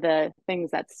 And one of the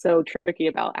things that's so tricky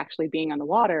about actually being on the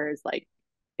water is like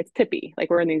it's tippy. Like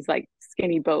we're in these like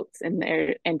skinny boats, and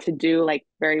to do like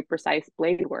very precise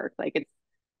blade work, like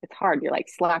it's hard. You're like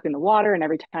slapping the water, and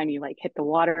every time you like hit the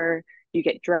water, you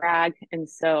get drag. And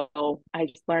so I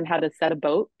just learned how to set a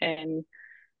boat and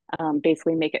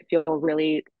basically make it feel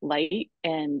really light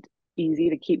and easy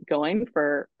to keep going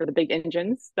for the big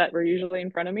engines that were usually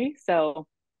in front of me. So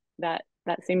that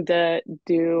seemed to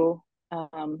do.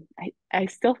 I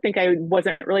still think I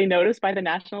wasn't really noticed by the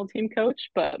national team coach,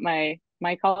 but my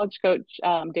college coach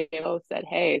Davo said,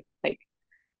 "Hey, like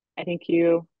I think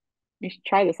you should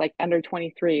try this like under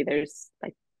 23. There's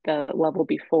like the level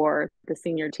before the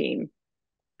senior team.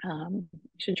 You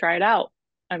should try it out.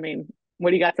 I mean,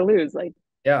 what do you got to lose? Like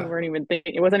you Yeah. weren't even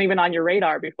thinking, it wasn't even on your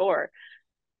radar before."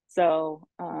 So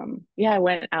yeah, I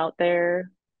went out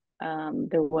there.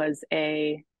 There was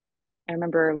I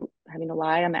remember having to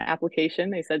lie on the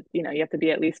application. They said, you have to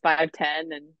be at least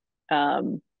 5'10",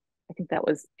 and I think that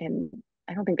was in.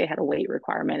 I don't think they had a weight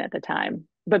requirement at the time,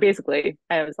 but basically,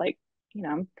 I was like,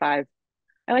 I'm five.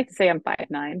 I like to say I'm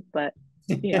 5'9", but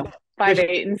you know,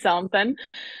 5'8" and something.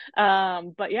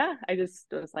 But yeah, I just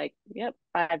was like, yep,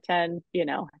 5'10".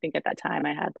 I think at that time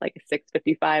I had like a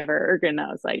 655 erg, and I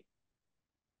was like,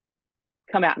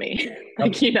 come at me,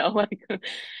 like Yep. like,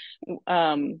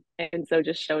 and so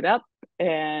just showed up,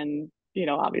 and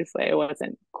obviously I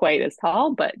wasn't quite as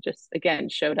tall, but just again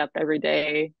showed up every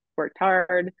day, worked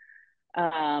hard,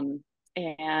 and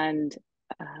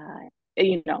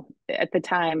at the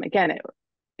time, again,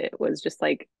 it was just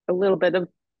like a little bit of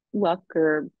luck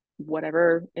or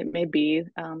whatever it may be.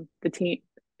 The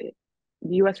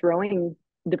U.S. rowing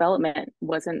development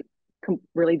wasn't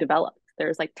really developed.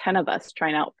 There's like 10 of us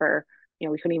trying out for,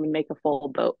 we couldn't even make a full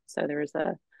boat. So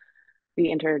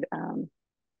we entered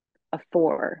a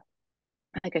four,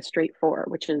 like a straight four,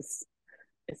 which is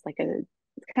it's like it's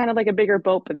kind of like a bigger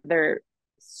boat, but they're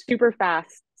super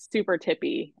fast, super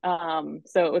tippy.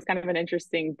 So it was kind of an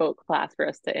interesting boat class for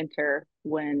us to enter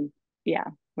when, yeah,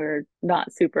 we're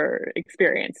not super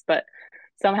experienced, but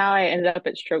somehow I ended up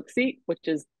at stroke seat, which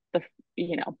is the,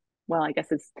 you know, well, I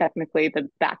guess it's technically the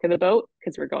back of the boat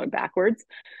because we're going backwards.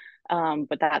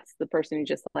 But that's the person who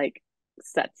just like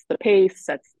sets the pace,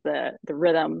 sets the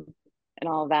rhythm and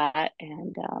all that.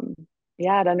 And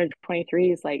yeah, at under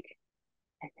 23 is like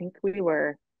I think we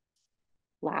were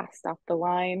last off the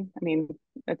line. I mean,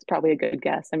 that's probably a good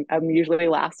guess. I'm usually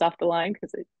last off the line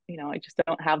because I just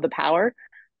don't have the power.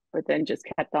 But then just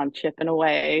kept on chipping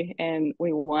away, and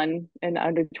we won in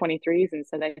under 23s, and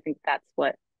so I think that's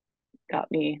what got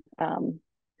me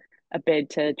a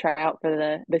bid to try out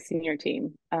for the senior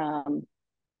team.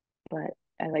 But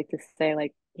I like to say,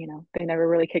 like, they never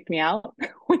really kicked me out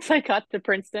once I got to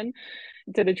Princeton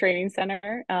to the training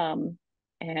center.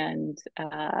 And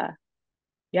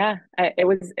yeah, it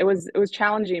was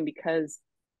challenging because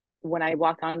when I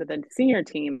walked onto the senior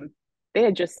team, they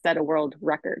had just set a world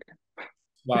record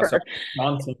Wow. So for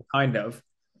daunting, kind of.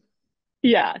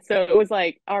 yeah. So it was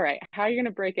like, all right, how are you gonna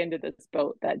break into this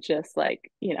boat that just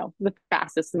like, the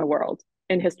fastest in the world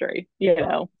in history.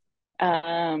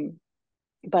 Um,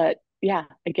 but yeah,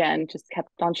 again, just kept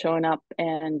on showing up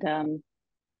and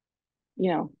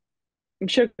you know, I'm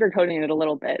sugarcoating it a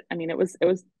little bit. I mean, it was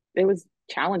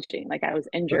challenging. Like I was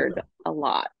injured a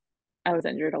lot. I was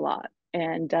injured a lot.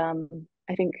 And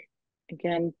I think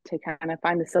again to kind of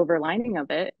find the silver lining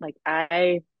of it, like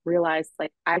I realized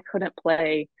like I couldn't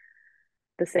play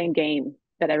the same game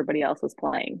that everybody else was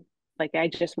playing. Like I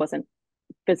just wasn't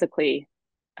physically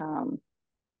um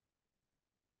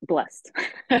blessed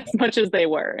as much as they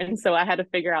were. And so I had to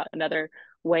figure out another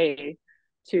way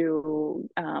to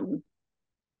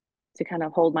to kind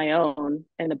of hold my own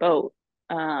in the boat.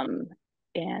 Um,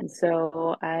 and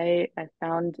so I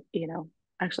found,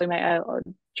 actually I'll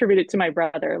attribute it to my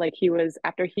brother. Like he was,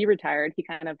 after he retired, he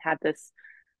kind of had this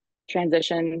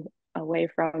transition away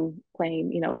from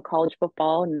playing, college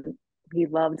football, and he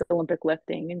loved Olympic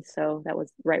lifting. And so that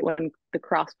was right when the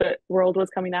CrossFit world was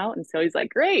coming out. And so he's like,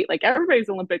 great, like everybody's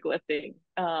Olympic lifting.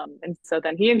 And so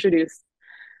then he introduced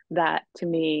that to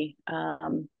me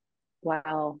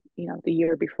while, the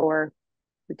year before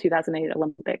the 2008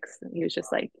 Olympics. He was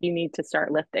just like, you need to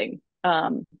start lifting.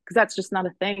 Because that's just not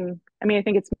a thing. I mean, I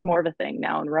think it's more of a thing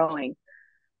now in rowing,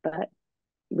 but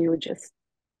we would just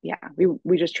yeah,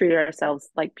 we just treated ourselves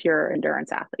like pure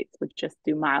endurance athletes, would just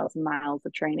do miles and miles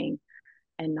of training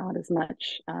and not as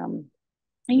much,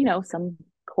 some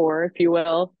core, if you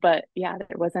will. But yeah,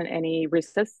 there wasn't any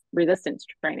resistance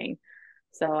training.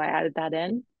 So I added that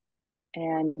in,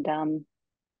 and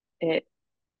it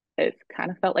it kind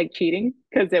of felt like cheating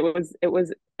because it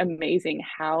was amazing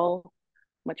how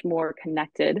much more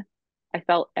connected I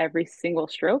felt every single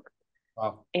stroke,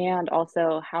 Wow. and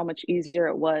also how much easier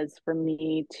it was for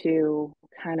me to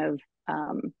kind of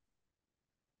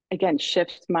again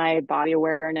shift my body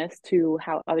awareness to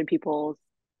how other people's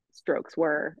strokes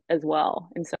were as well,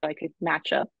 and so I could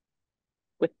match up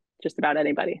with just about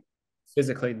anybody.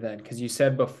 Physically then, because you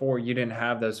said before you didn't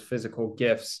have those physical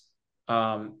gifts.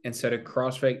 And so did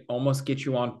CrossFit almost get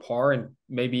you on par and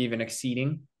maybe even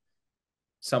exceeding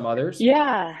some others?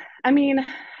 Yeah, I mean,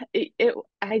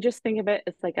 I just think of it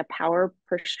as like a power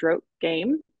per stroke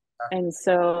game. And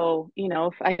so,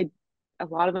 if a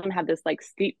lot of them had this like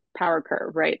steep power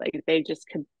curve, right? Like they just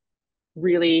could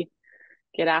really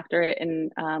get after it.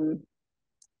 And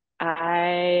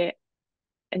I,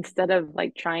 instead of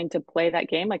like trying to play that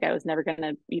game, like I was never going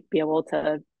to be able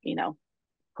to,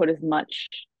 put as much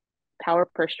power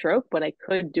per stroke, but I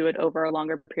could do it over a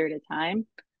longer period of time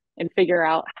and figure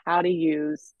out how to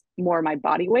use more of my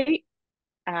body weight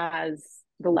as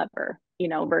the lever,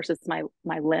 versus my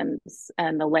limbs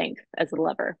and the length as the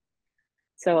lever.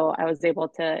 So I was able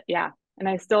to, yeah. And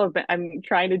I still have been, I'm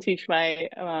trying to teach my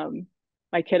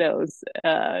kiddos,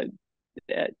 uh,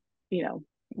 you know,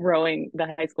 rowing,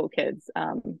 the high school kids.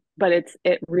 But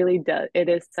it really does, it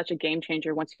is such a game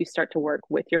changer once you start to work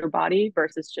with your body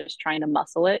versus just trying to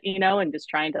muscle it, and just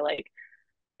trying to like,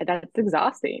 that's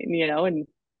exhausting, and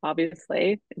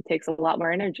obviously it takes a lot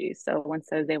more energy. So once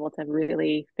I was able to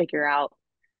really figure out,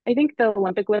 I think the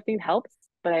Olympic lifting helps,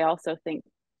 but I also think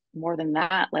more than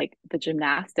that, like the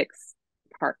gymnastics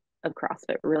part of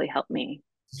CrossFit really helped me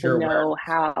to Your know awareness.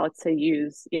 how to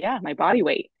use, yeah, my body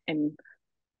weight. And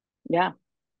yeah,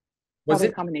 Was probably a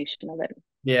it, combination of it.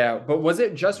 yeah, but was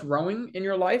it just rowing in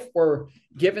your life? Or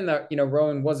given that,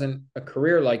 rowing wasn't a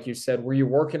career, like you said, were you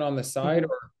working on the side, Mhm.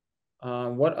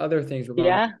 or what other things were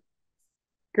going on? Yeah,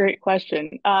 great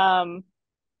question.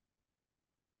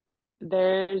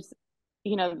 There's,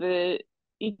 the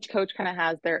each coach kind of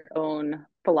has their own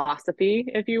philosophy,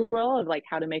 if you will, of like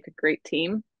how to make a great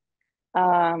team.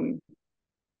 Um,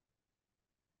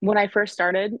 when I first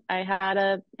started, I had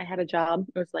a job.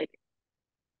 It was like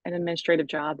an administrative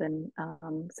job in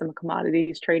some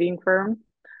commodities trading firm,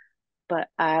 but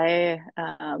I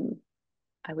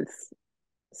would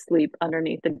sleep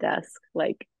underneath the desk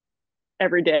like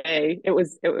every day. It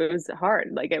was hard.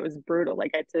 Like it was brutal.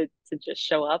 Like I had to just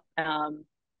show up.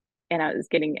 And I was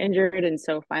getting injured. And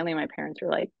so finally my parents were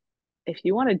like, if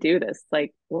you want to do this,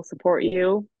 like we'll support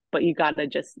you, but you gotta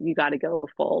go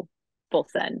full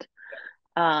send.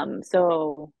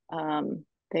 So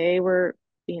they were,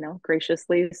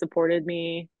 graciously supported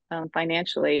me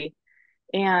financially.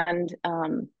 And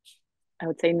I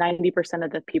would say 90%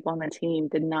 of the people on the team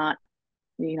did not,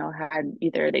 had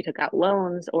either they took out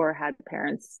loans or had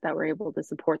parents that were able to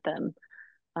support them,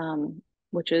 um,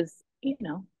 which is,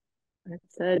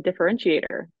 it's a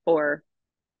differentiator for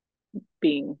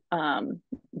being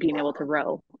being able to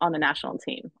row on the national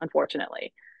team,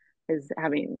 unfortunately, is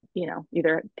having,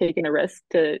 either taking a risk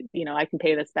to, I can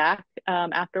pay this back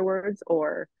afterwards,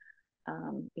 or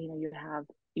you have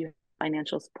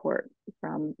financial support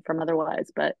from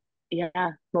otherwise. But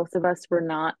yeah, most of us were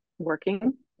not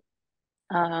working.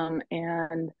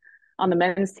 And on the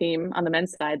men's team, on the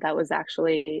men's side, that was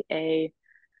actually a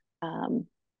um,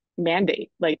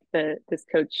 mandate. Like this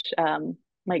coach,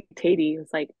 Mike Tatey, was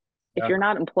like, if Yeah. you're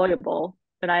not employable,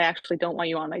 then I actually don't want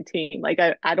you on my team. Like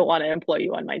I don't want to employ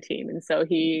you on my team. And so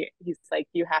he's like,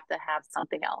 you have to have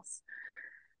something else.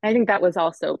 I think that was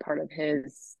also part of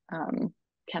his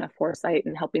kind of foresight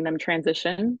in helping them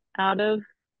transition out of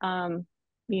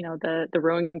the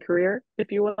rowing career,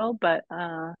 if you will. But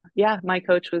yeah, my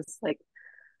coach was like,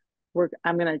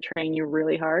 I'm gonna train you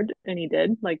really hard, and he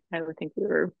did. Like I would think we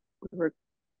were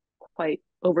quite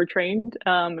overtrained,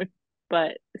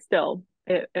 but still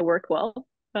it worked well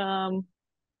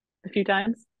a few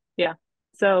times. Yeah.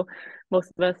 So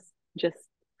most of us just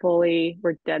fully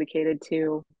were dedicated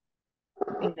to,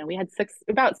 we had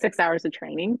about 6 hours of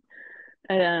training,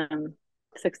 um,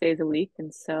 6 days a week.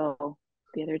 And so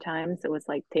the other times it was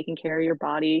like taking care of your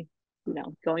body,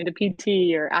 going to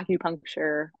PT or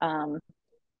acupuncture,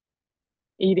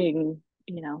 eating,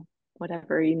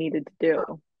 whatever you needed to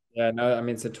do. Yeah, no, I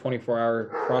mean, it's a 24-hour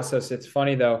process. It's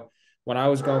funny though, when I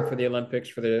was going for the Olympics,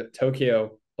 for the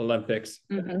Tokyo Olympics,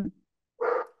 Mm-hmm.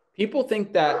 People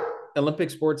think that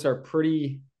Olympic sports are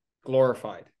pretty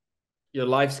glorified. Your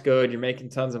life's good, you're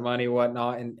making tons of money,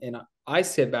 whatnot. And I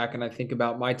sit back and I think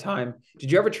about my time.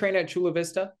 Did you ever train at Chula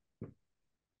Vista?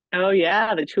 Oh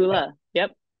yeah, the Chula.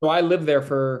 Yep. So I lived there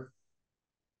for,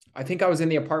 I think I was in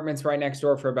the apartments right next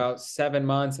door for about 7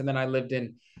 months. And then I lived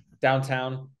in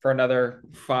downtown for another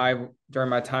 5 during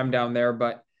my time down there.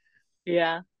 But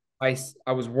Yeah. I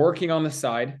was working on the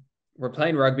side. We're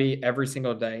playing rugby every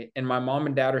single day. And my mom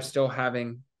and dad are still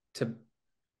having to,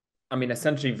 I mean,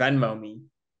 essentially Venmo me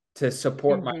to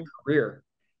support my Hmm. career.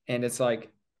 And it's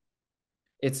like,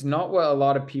 it's not what a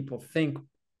lot of people think,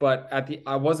 but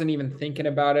I wasn't even thinking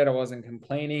about it. I wasn't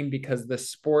complaining because the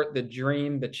sport, the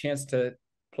dream, the chance to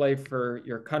play for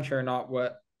your country or not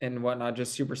what and whatnot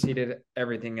just superseded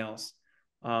everything else.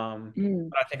 Mm.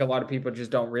 But I think a lot of people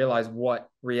just don't realize what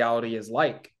reality is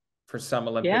like for some Yeah.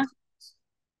 Olympics.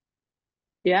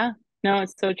 Yeah. No,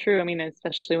 it's so true. I mean,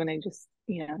 especially when they just,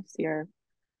 see our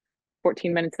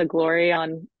 14 minutes of glory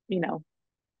on,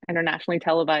 internationally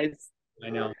televised I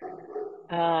know.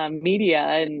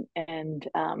 media and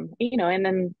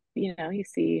then, you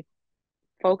see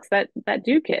folks that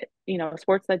do get,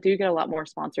 sports that do get a lot more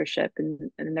sponsorship and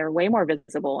they're way more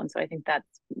visible. And so I think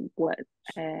that's what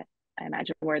I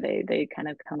imagine where they kind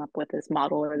of come up with this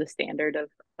model or the standard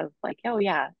of like, oh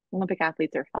yeah, Olympic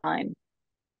athletes are fine.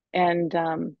 And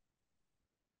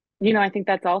I think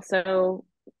that's also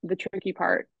the tricky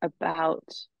part about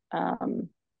um,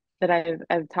 that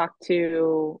I've talked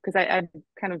to because I've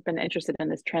kind of been interested in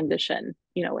this transition,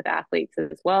 with athletes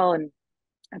as well, and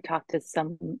I've talked to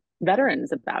some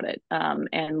veterans about it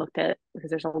and looked at because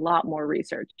there's a lot more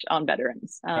research on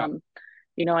veterans, Yeah.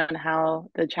 and how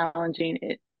the challenging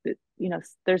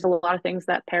there's a lot of things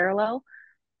that parallel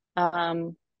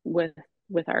um, with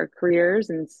our careers.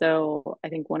 And so I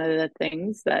think one of the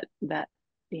things that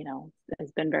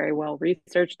has been very well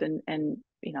researched and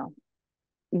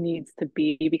needs to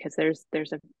be because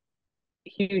there's a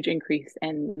huge increase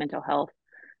in mental health,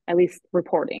 at least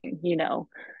reporting,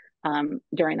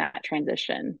 during that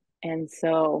transition. And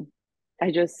so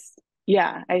I just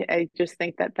yeah, I just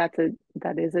think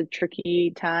that is a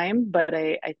tricky time, but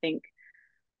I think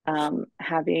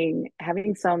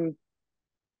having some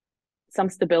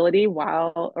stability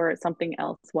while or something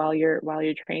else while you're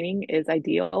training is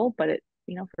ideal, but it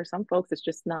for some folks it's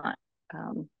just not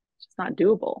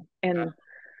doable. And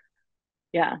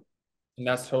yeah. And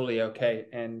that's totally okay.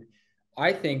 And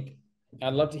I think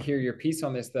I'd love to hear your piece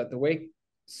on this, that the way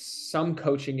some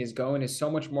coaching is going is so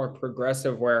much more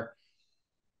progressive, where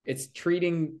it's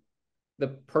treating the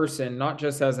person not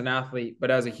just as an athlete,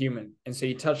 but as a human. And so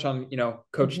you touched on,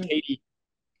 Coach Hmm. Katie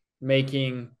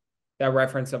making that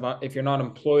reference of if you're not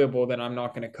employable, then I'm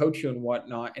not going to coach you and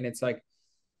whatnot. And it's like,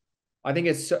 I think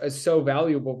it's so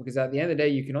valuable because at the end of the day,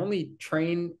 you can only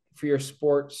train for your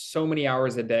sport so many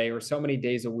hours a day or so many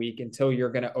days a week until you're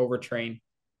going to overtrain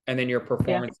and then your Yeah.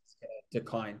 performance is going to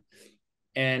decline.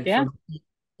 And for Yeah. me,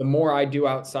 the more I do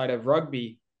outside of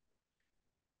rugby,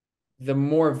 the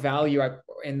more value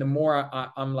and the more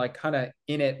I'm like kind of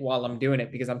in it while I'm doing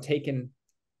it because I'm taking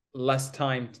less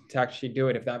time to actually do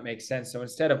it, if that makes sense. So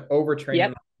instead of overtraining Yep.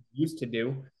 like I used to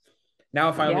do, now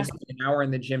if I only Yeah. spend an hour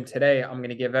in the gym today, I'm going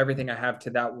to give everything I have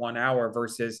to that 1 hour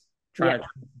versus trying Yep. to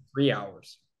train for 3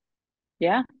 hours.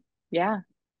 Yeah. Yeah.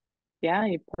 Yeah.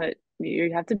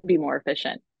 You have to be more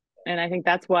efficient. And I think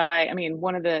that's why, I mean,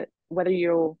 one of the, whether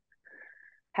you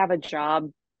have a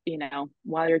job,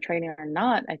 while you're training or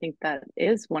not, I think that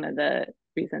is one of the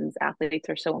reasons athletes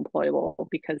are so employable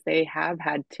because they have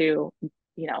had to,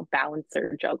 balance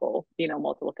or juggle,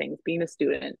 multiple things, being a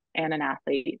student and an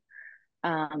athlete,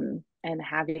 and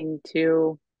having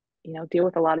to, deal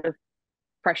with a lot of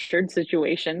pressured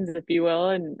situations, if you will,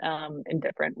 and in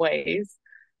different ways.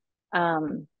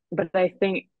 But I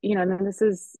think, and this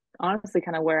is honestly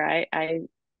kind of where I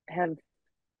have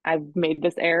I've made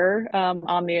this error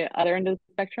on the other end of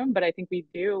the spectrum, but I think we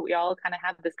all kind of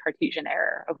have this Cartesian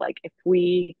error of like if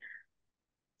we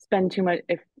spend too much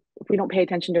if we don't pay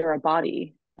attention to our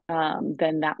body,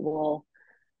 then that will,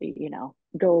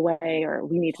 go away, or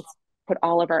we need to put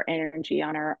all of our energy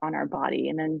on our body.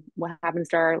 And then what happens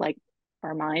to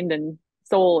our mind and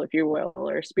soul, if you will,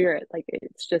 or spirit? Like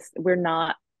it's just we're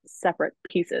not separate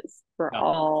pieces.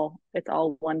 No. It's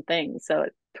all one thing. So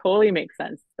it totally makes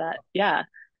sense that yeah,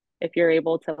 if you're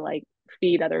able to like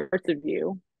feed other parts of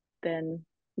you, then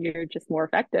you're just more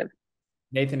effective.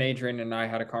 Nathan Adrian and I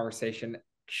had a conversation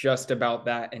just about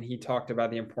that, and he talked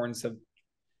about the importance of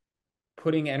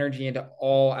putting energy into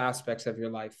all aspects of your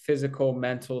life, physical,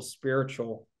 mental,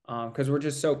 spiritual, because we're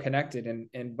just so connected.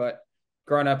 And but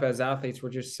growing up as athletes, we're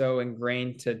just so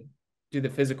ingrained to do the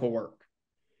physical work.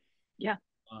 Yeah.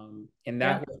 And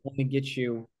Yeah. that will only get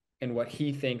you in what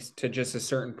he thinks to just a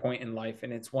certain point in life.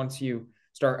 And it's once you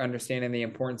start understanding the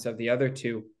importance of the other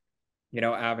two,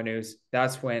 avenues,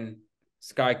 that's when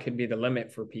sky could be the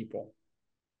limit for people.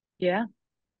 Yeah.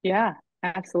 Yeah.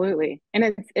 Absolutely.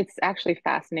 And it's actually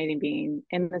fascinating being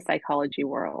in the psychology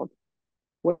world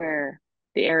where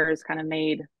the error is kind of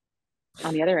made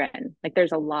on the other end. Like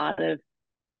there's a lot of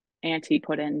anti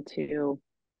put into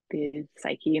the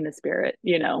psyche and the spirit,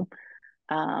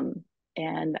 Um,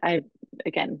 and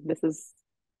again, this is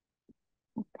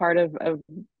part of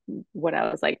what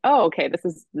I was like, oh, okay,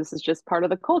 this is just part of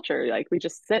the culture. Like we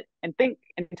just sit and think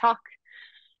and talk.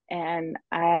 And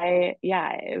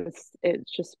yeah, it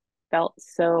just felt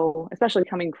so, especially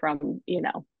coming from,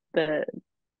 the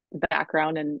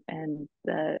background and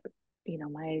the,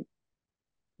 my,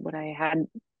 what I had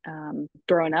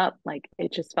growing up, like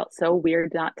it just felt so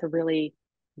weird not to really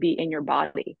be in your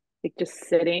body, like just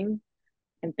sitting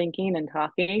and thinking and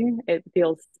talking.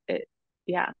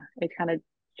 Yeah, it kind of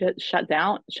just shuts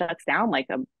down like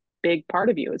a big part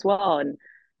of you as well. And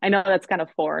I know that's kind of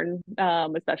foreign,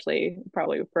 especially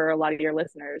probably for a lot of your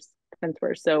listeners, since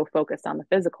we're so focused on the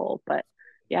physical. But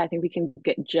yeah, I think we can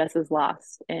get just as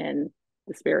lost in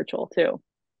the spiritual too.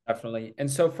 Definitely. And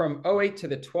so from '08 to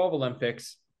the 12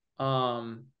 Olympics,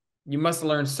 you must have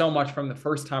learned so much from the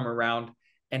first time around.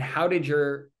 And how did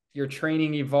your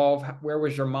training evolve? Where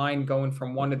was your mind going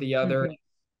from one to the other?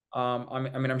 Mm-hmm.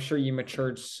 I mean, I'm sure you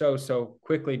matured so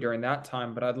quickly during that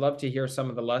time, but I'd love to hear some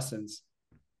of the lessons.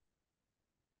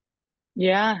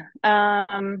 Yeah.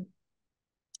 After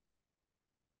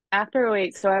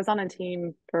 '08, so I was on a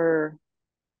team for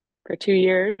 2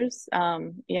 years.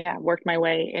 Yeah, worked my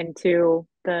way into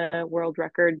the world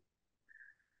record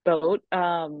boat.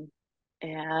 And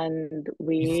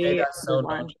You say we that we so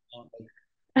won.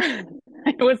 nonchalantly.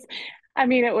 It was, I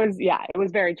mean, yeah, it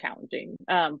was very challenging,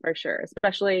 for sure,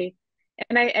 especially,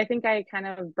 and I think I kind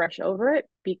of brush over it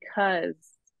because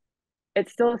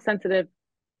it's still a sensitive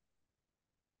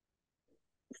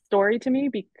story to me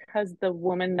because the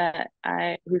woman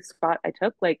whose spot I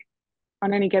took, like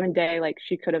on any given day, like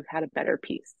she could have had a better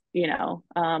piece, when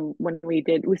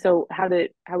how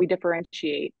we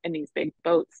differentiate in these big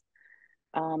boats.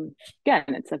 Again,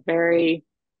 it's a very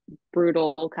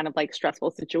brutal kind of like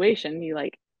stressful situation. You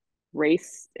like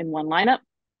race in one lineup,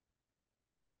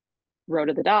 row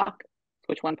to the dock,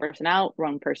 switch one person out,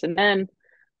 one person in,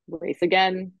 race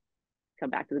again, come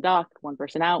back to the dock, one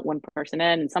person out, one person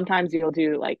in. And sometimes you'll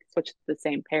do like switch the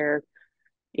same pair,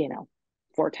 you know,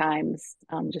 4 times,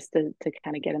 just to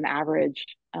kind of get an average.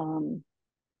 But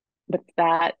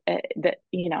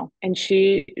and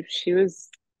she was,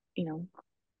 you know,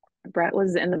 Brett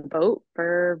was in the boat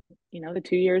for, the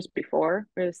 2 years before.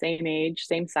 We're the same age,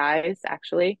 same size,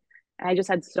 actually. And I just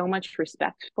had so much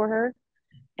respect for her.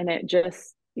 And it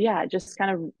just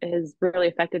kind of has really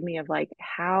affected me of like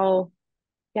how,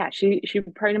 yeah, she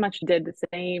pretty much did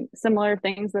the similar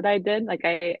things that I did. Like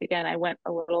I went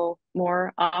a little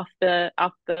more off the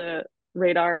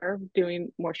radar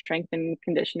doing more strength and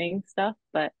conditioning stuff.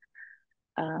 But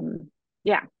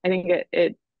yeah, I think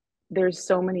there's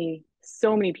so many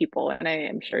people, and I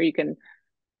am sure you can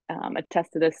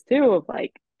attest to this too, of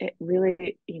like it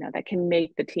really, that can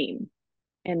make the team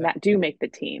and that do make the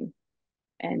team.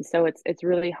 And so it's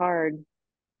really hard,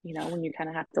 when you kind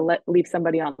of have to leave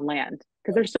somebody on land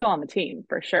because they're still on the team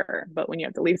for sure. But when you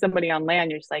have to leave somebody on land,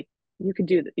 you're just like, you could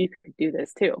do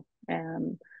this too.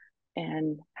 And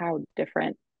how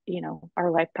different,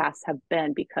 our life paths have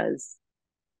been because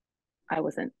I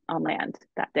wasn't on land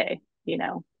that day.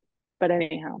 But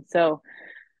anyhow, so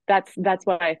that's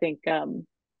why I think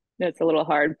it's a little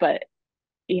hard, but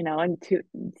and to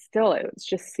still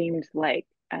just seemed like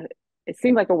it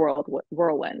seemed like a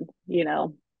whirlwind.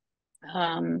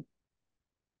 Um,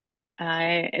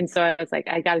 and so I was like,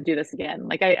 I got to do this again.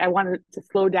 Like I wanted to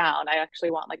slow down. I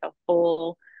actually want like a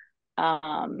full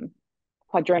um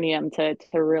quadrennium to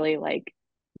really like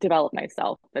develop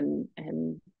myself and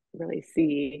really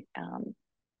see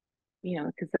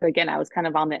because again I was kind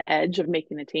of on the edge of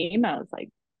making the team. I was like,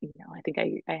 I think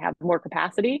I have more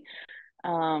capacity.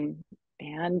 And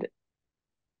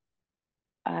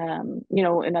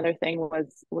another thing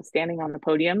was standing on the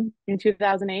podium in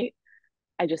 2008.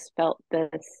 I just felt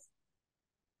this.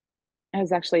 I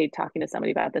was actually talking to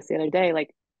somebody about this the other day. Like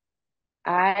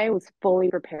I was fully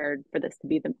prepared for this to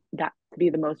be the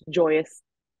most joyous,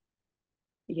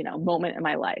 moment in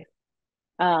my life.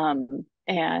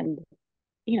 And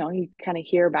you kind of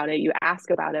hear about it, you ask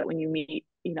about it when you meet,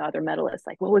 other medalists,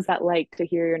 like, what was that like to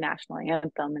hear your national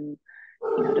anthem and,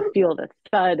 to feel the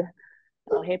thud.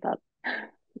 Oh, hey, pup.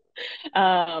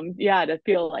 Yeah, to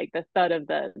feel like the thud of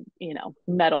the,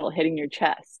 metal hitting your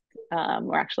chest.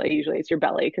 Or actually usually it's your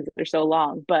belly because they're so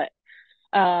long. But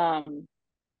um,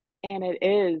 and it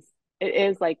is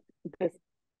like this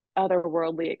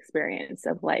otherworldly experience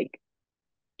of like,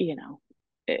 you know,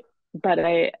 it, but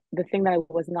the thing that I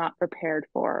was not prepared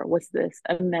for was this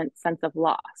immense sense of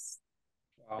loss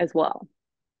Wow. as well.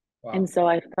 And Wow. so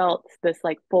I felt this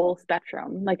like full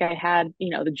spectrum. Like I had,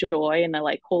 the joy and the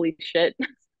like, holy shit,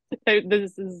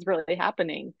 this is really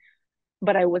happening.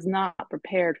 But I was not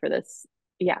prepared for this,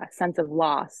 yeah, sense of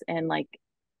loss. And like,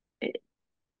 it,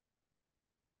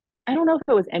 I don't know if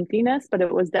it was emptiness, but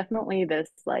it was definitely this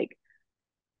like,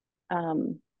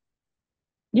 um,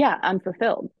 yeah,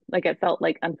 unfulfilled. Like it felt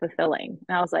like unfulfilling.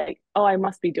 And I was like, oh, I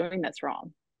must be doing this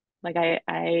wrong. Like I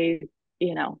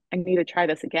need to try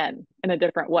this again in a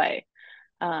different way.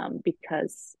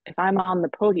 Because if I'm on the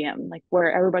podium, like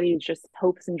where everybody just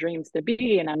hopes and dreams to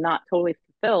be, and I'm not totally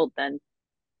fulfilled, then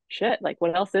shit, like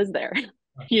what else is there?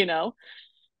 you know?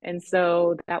 And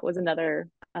so that was another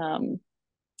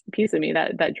piece of me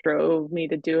that drove me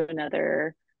to do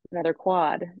another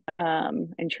quad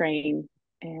and train.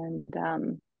 And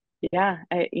yeah,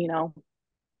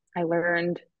 I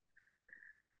learned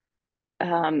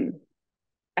um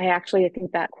I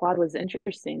think that quad was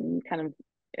interesting kind of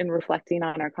in reflecting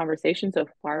on our conversation so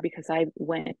far because I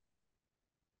went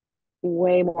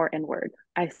way more inward.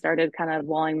 I started kind of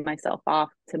walling myself off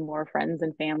to more friends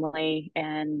and family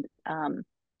and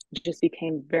just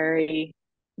became very,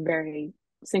 very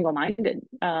single minded.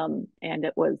 And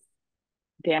it was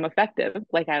damn effective.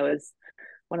 Like I was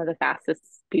one of the fastest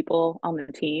people on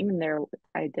the team, and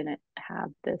I didn't have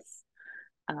this.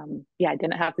 I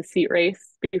didn't have the seat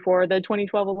race before the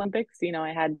 2012 Olympics.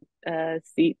 I had a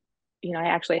seat. I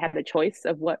actually had the choice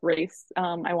of what race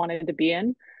I wanted to be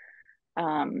in.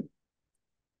 Um,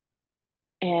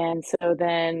 And so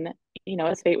then,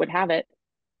 as fate would have it,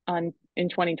 in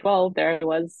 2012, there I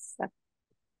was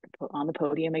on the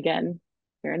podium again,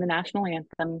 hearing the national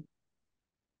anthem.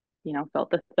 Felt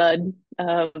the thud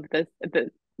of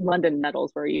the London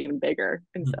medals were even bigger,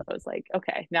 and so I was like,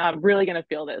 okay, now I'm really gonna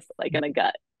feel this like in the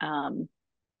gut. And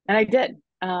I did.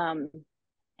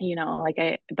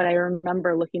 But I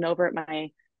remember looking over at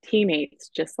my teammates,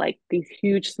 just like these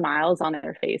huge smiles on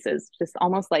their faces, just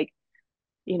almost like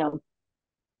you know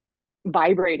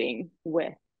vibrating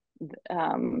with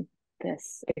um,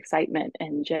 this excitement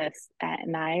and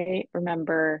I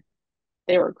remember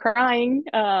they were crying.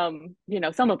 Some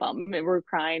of them were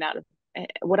crying out of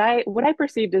what I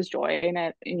perceived as joy, and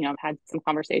I've had some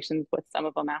conversations with some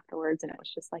of them afterwards, and it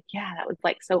was just like, yeah, that was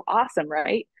like so awesome,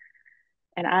 right?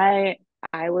 And I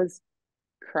was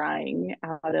crying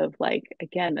out of like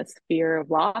again this fear of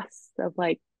loss of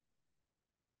like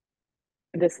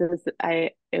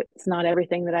it's not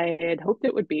everything that I had hoped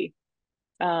it would be,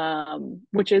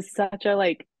 which is such a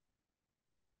like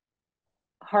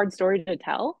hard story to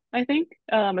tell, I think,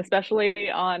 especially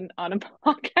on a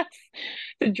podcast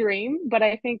to dream. But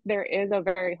I think there is a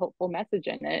very hopeful message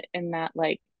in it, in that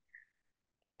like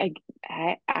I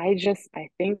I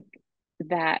think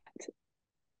that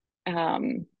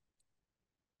um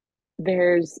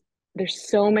there's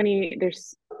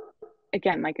there's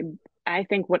again like I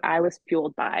think what I was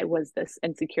fueled by was this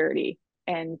insecurity,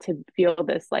 and to feel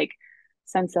this like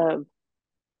sense of,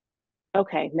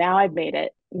 okay, now I've made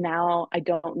it. Now I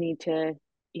don't need to,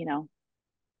 you know,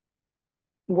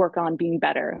 work on being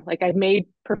better. Like I've made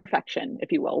perfection,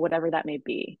 if you will, whatever that may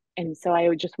be. And so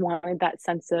I just wanted that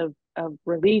sense of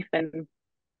relief and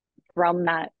from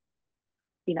that,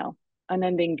 you know,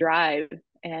 unending drive,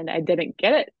 and I didn't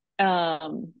get it.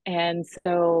 And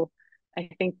so I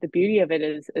think the beauty of it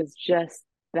is just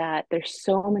that there's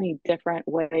so many different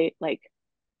ways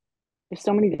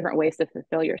to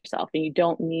fulfill yourself, and you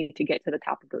don't need to get to the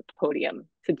top of the podium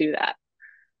to do that.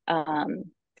 Um,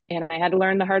 and I had to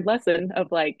learn the hard lesson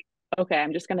of like, okay,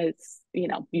 I'm just gonna,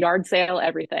 yard sale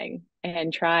everything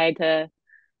and try to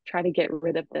get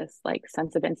rid of this like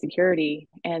sense of insecurity,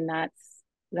 and that's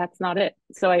not it.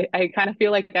 So I kind of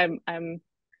feel like I'm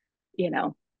you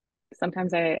know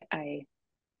sometimes I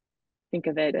think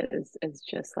of it as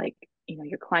just like,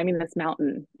 you're climbing this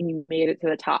mountain and you made it to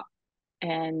the top,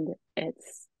 and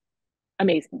it's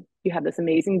amazing. You have this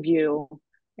amazing view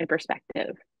and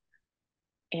perspective,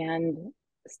 and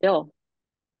still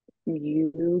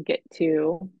you get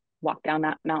to walk down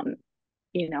that mountain.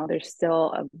 There's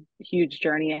still a huge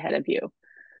journey ahead of you.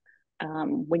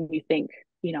 When you think,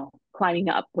 climbing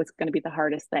up was going to be the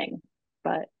hardest thing,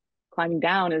 but climbing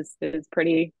down is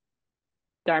pretty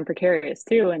darn precarious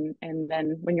too. And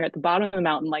then when you're at the bottom of the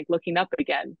mountain, like looking up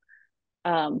again.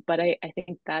 But I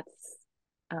think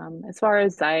as far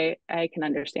as I can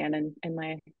understand in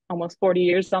my almost 40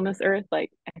 years on this earth,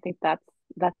 like I think that's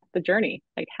the journey.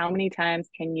 Like how many times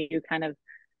can you kind of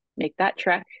make that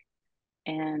trek,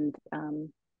 and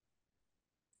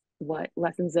what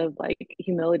lessons of like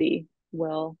humility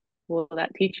will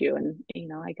that teach you? And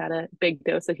I got a big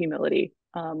dose of humility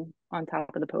on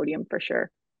top of the podium for sure.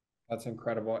 That's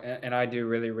incredible. And I do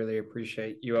really, really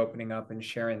appreciate you opening up and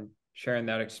sharing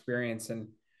that experience. And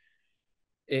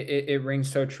it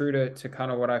rings so true to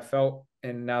kind of what I felt.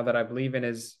 And now that I believe in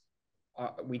is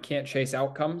we can't chase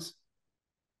outcomes.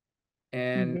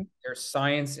 And Mm-hmm. there's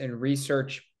science and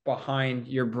research behind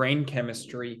your brain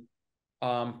chemistry,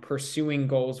 pursuing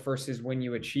goals versus when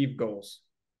you achieve goals.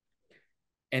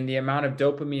 And the amount of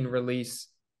dopamine release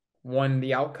when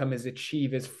the outcome is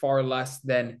achieved is far less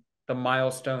than the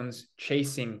milestones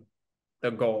chasing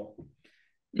the goal.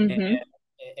 And,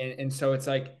 Mm-hmm. and so it's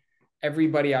like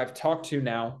everybody I've talked to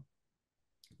now,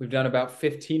 we've done about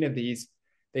 15 of these.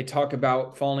 They talk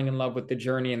about falling in love with the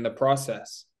journey and the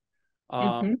process.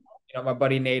 Um, Mm-hmm. my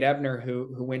buddy Nate Ebner,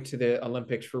 who went to the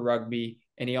Olympics for rugby,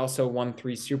 and he also won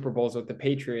 3 Super Bowls with the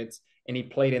Patriots, and he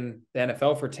played in the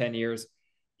NFL for 10 years.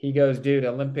 He goes, dude,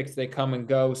 Olympics, they come and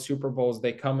go. Super Bowls,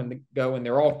 they come and go, and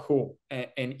they're all cool.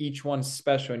 And each one's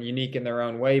special and unique in their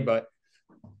own way. But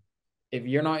if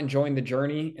you're not enjoying the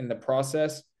journey and the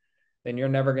process, then you're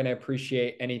never going to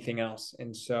appreciate anything else.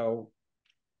 And so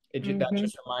that Mm-hmm.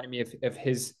 just reminded me of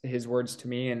his words to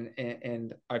me,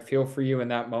 and I feel for you in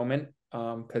that moment,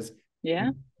 because Yeah.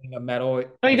 a medal Well,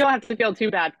 you has don't have to feel too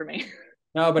bad for me.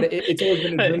 no, but it's always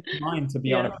been a But dream of mine to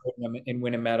be on a yeah. podium and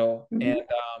win a medal. And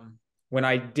Mm-hmm. when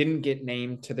I didn't get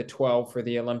named to the 12 for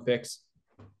the Olympics,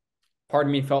 part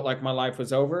of me felt like my life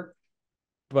was over.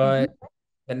 Mm-hmm. But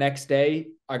the next day,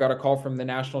 I got a call from the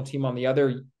national team on the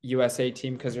other USA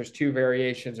team, because there's 2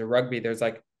 variations of rugby. There's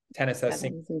like tennis has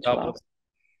singles Sevens and and 12. doubles.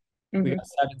 We Mm-hmm. got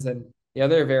sevens and the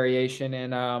other variation.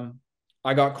 And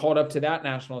I got called up to that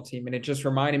national team. And it just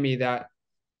reminded me that,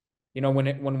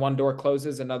 when one door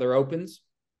closes, another opens.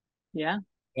 Yeah.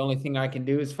 The only thing I can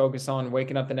do is focus on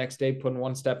waking up the next day, putting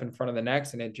one step in front of the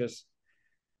next. And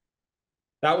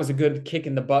that was a good kick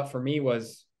in the butt for me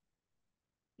was,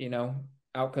 you know,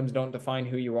 outcomes don't define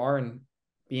who you are, and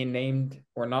being named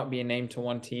or not being named to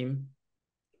one team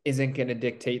isn't going to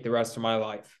dictate the rest of my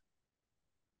life.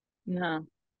 No,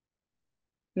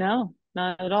 no,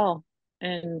 not at all.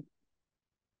 And,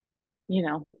 you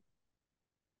know,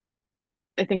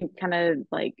 I think kind of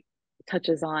like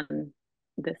touches on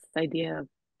this idea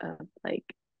of like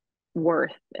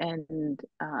worth, and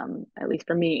at least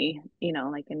for me,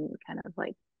 like in kind of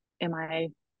like, am I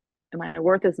am I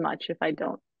worth as much if I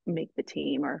don't make the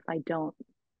team, or if I don't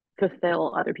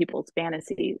fulfill other people's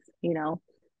fantasies,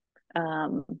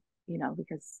 um,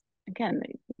 because again,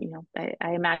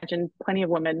 I imagine plenty of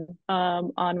women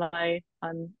on my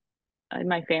on in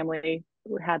my family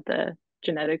who had the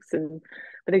genetics, and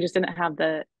but they just didn't have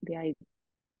the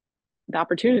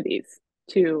opportunities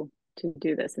to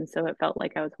do this, and so it felt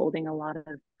like I was holding a lot of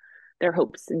their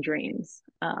hopes and dreams,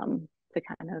 to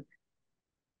kind of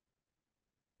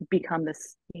become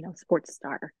this sports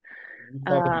star. You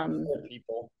probably um inspire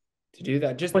people to do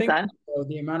that. Just what's think that? of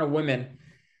the amount of women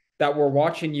that were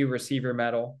watching you receive your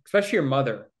medal, especially your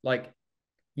mother. Like,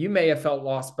 you may have felt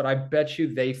lost, but I bet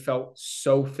you they felt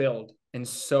so filled and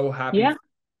so happy. Yeah.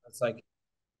 It's like,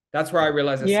 that's where I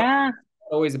realized it's Yeah,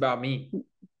 always about me.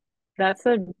 that's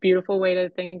a beautiful way to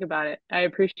think about it. I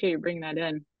appreciate you bringing that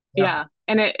in. Yeah.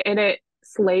 Yeah, and it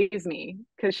slays me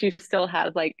because she still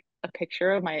has like a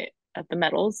picture of the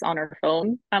medals on her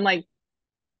phone. I'm like,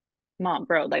 mom,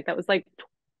 bro, like that was like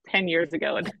 10 years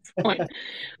ago at this point.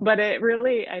 But it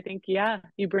really, I think, yeah,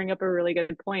 you bring up a really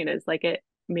good point, is like it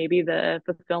maybe the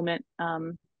fulfillment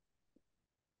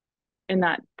in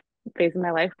that phase of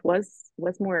my life was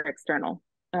more external,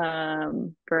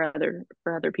 for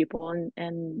other people,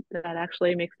 and that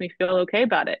actually makes me feel okay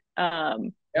about it. Yeah.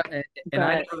 And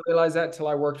I But never realized that till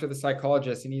I worked with a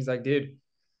psychologist. And he's like, dude,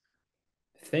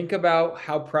 think about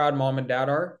how proud mom and dad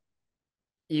are,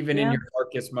 even in yeah, your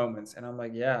darkest moments. And I'm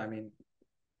like, yeah, I mean,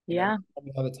 they yeah. tell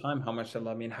me all the time how much they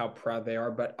love me and how proud they are.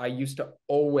 But I used to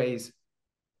always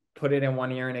put it in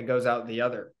one ear and it goes out the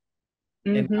other.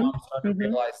 And now Mm-hmm. I'm starting to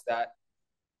Mm-hmm. realize that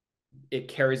it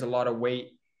carries a lot of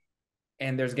weight.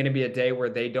 And there's going to be a day where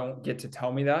they don't get to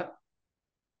tell me that.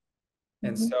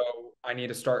 And Mm-hmm. so I need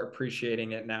to start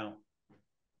appreciating it now.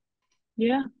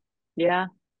 Yeah. Yeah.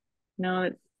 No,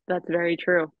 that's very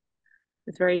true.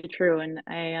 It's very true. And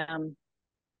I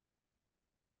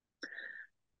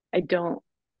don't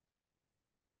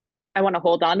I want to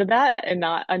hold on to that and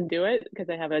not undo it because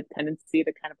I have a tendency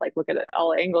to kind of like look at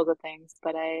all angles of things.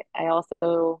 But I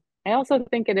also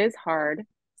think it is hard,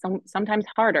 sometimes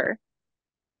harder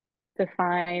to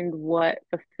find what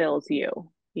fulfills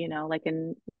you, like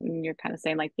and you're kind of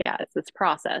saying like, yeah, it's this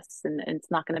process and it's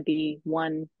not going to be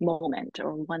one moment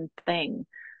or one thing.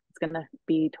 It's going to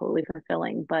be totally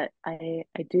fulfilling. But I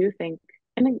do think,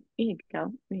 and then you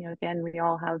go, again, we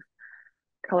all have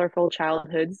colorful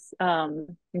childhoods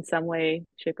in some way,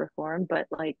 shape, or form. But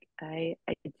like I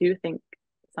do think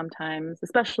sometimes,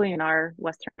 especially in our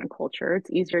Western culture, it's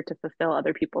easier to fulfill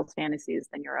other people's fantasies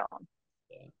than your own.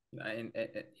 Yeah,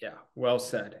 yeah, well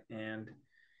said. And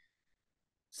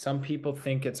some people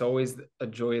think it's always a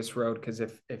joyous road because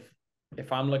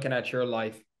if I'm looking at your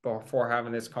life before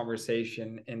having this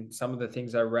conversation and some of the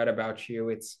things I read about you,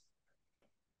 it's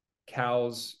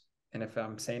cows, and if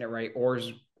I'm saying it right,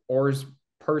 oars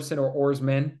person or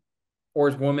oarsman,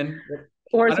 oars woman.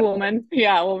 Or I as don't woman,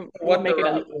 yeah, know we'll what the make it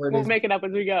right up. word We'll is. make it up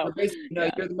as we go. You're basically, Yeah,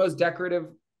 you're the most decorative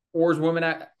oars woman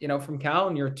at, from Cal,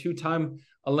 and you're a two-time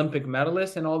Olympic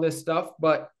medalist and all this stuff,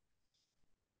 but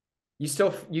you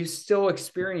still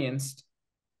experienced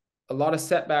a lot of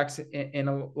setbacks and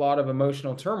a lot of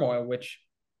emotional turmoil, which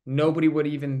nobody would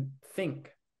even think,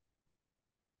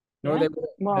 nor yeah. they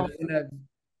Well, would have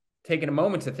taken a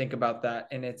moment to think about that.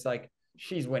 And it's like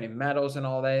she's winning medals and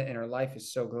all that, and her life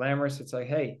is so glamorous. It's like,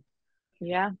 hey,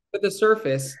 yeah, at the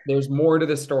surface, there's more to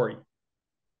the story.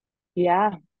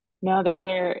 yeah. No,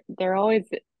 there always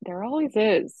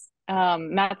is.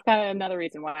 That's kind of another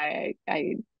reason why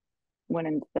I went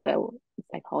into the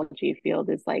psychology field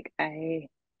is like I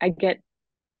get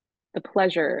the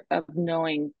pleasure of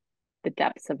knowing the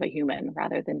depths of a human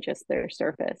rather than just their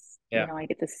surface. Yeah. I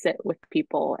get to sit with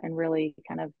people and really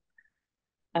kind of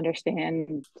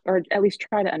understand, or at least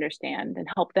try to understand and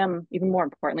help them, even more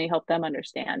importantly, help them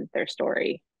understand their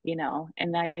story,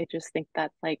 and I just think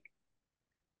that's like,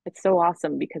 it's so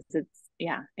awesome because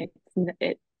yeah,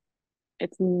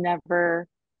 it's never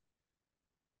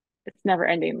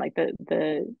ending. Like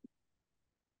the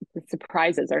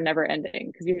surprises are never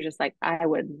ending because you're just like, I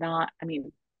would not, I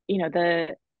mean,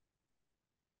 the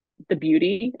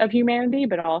beauty of humanity,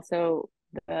 but also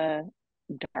the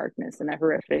darkness and the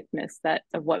horrificness that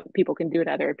of what people can do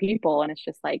to other people. And it's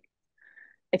just like,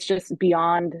 it's just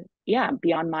beyond, yeah,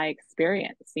 beyond my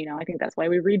experience. I think that's why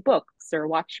we read books or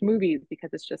watch movies,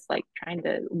 because it's just like trying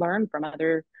to learn from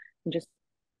other and just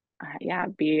yeah,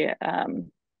 be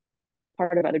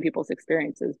part of other people's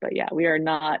experiences. But yeah, we are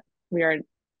not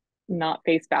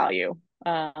face value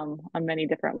on many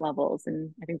different levels,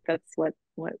 and I think that's what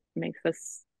makes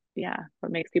us, yeah,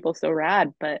 what makes people so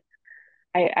rad. But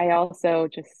I also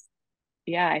just,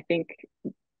 yeah, I think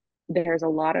there's a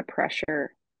lot of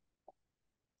pressure,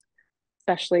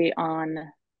 especially on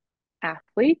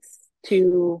athletes,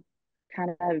 to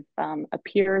kind of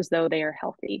appear as though they are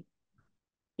healthy,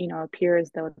 appear as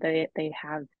though they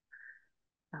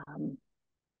um,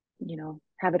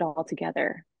 have it all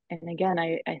together. And again,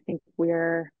 I think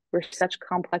we're such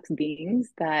complex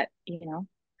beings that,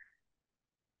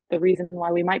 the reason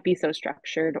why we might be so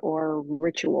structured or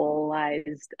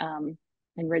ritualized and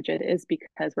rigid is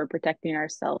because we're protecting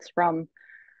ourselves from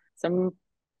some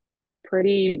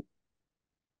pretty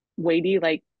weighty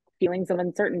like feelings of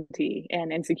uncertainty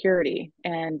and insecurity,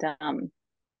 and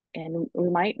we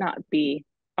might not be,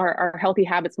 our healthy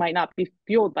habits might not be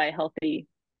fueled by healthy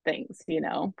things,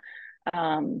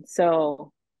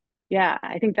 so yeah,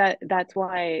 I think that's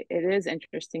why it is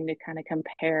interesting to kind of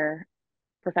compare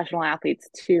professional athletes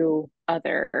to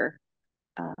other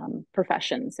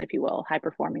professions, if you will, high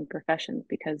performing professions,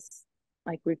 because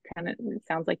like we've kind of, it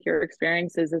sounds like your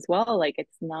experiences as well, like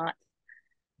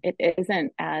it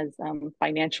isn't as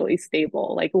financially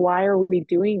stable. Like, why are we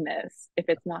doing this if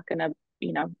it's not going to,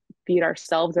 feed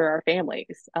ourselves or our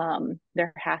families?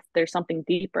 There's something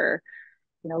deeper.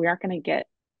 We aren't going to get,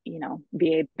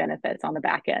 VA benefits on the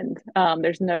back end.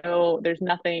 There's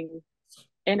nothing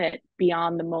in it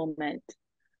beyond the moment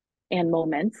and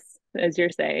moments, as you're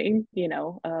saying,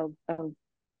 of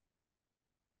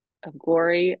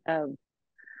glory, of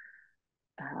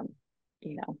um,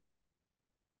 you know,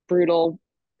 brutal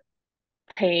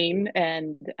pain,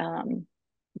 and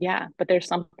yeah, but there's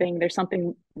something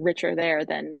richer there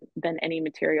than any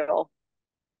material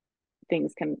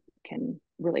things can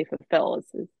really fulfill.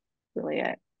 Is really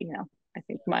a, I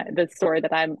think the story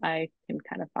that I can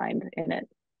kind of find in it.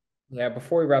 Yeah.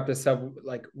 Before we wrap this up,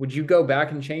 like, would you go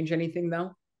back and change anything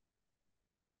now?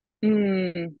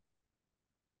 Mm,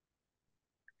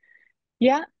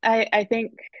 yeah, I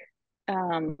think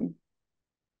um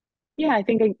yeah, I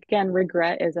think again,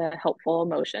 regret is a helpful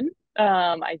emotion.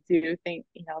 I do think,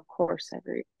 of course,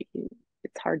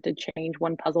 it's hard to change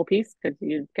one puzzle piece because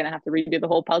you're gonna have to redo the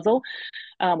whole puzzle,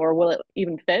 or will it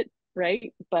even fit,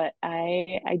 right? But um,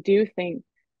 I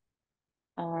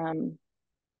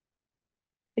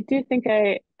do think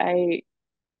I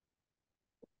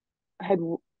had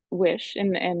wish,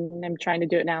 and I'm trying to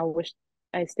do it now. Wish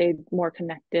I stayed more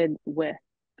connected with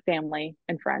family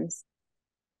and friends,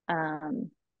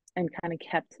 um, and kind of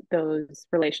kept those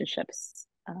relationships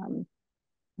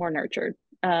more nurtured.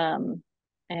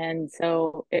 And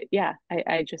so yeah,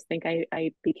 I just think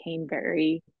I became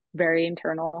very, very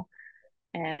internal.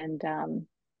 And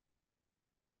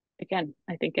again,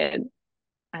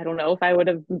 I don't know if I would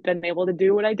have been able to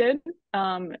do what I did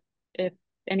if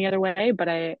any other way, but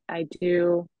I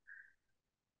do,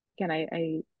 again,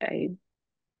 I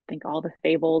think all the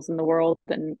fables in the world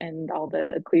and all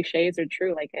the cliches are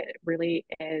true. Like it really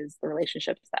is the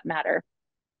relationships that matter.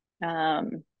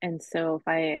 And so if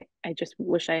I just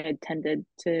wish I had tended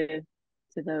to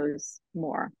those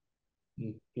more.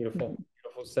 Beautiful, Mhm.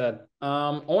 beautiful said.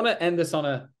 I want to end this on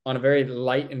a very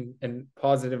light and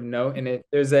positive note. And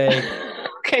there's a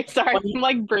Okay, sorry, funny. I'm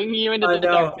like bringing you into I the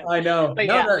know, darkness, I know. but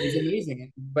No, yeah. no, it's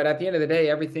amazing. But at the end of the day,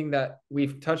 everything that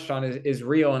we've touched on is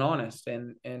real and honest.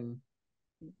 And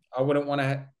I wouldn't want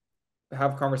to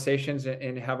have conversations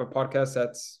and have a podcast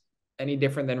that's any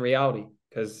different than reality,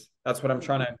 because that's what I'm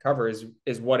trying to uncover is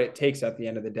what it takes at the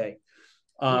end of the day.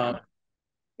 Yeah. Um,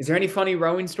 is there any funny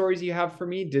rowing stories you have for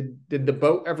me? Did the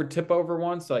boat ever tip over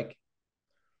once? Like,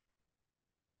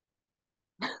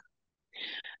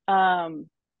 Um,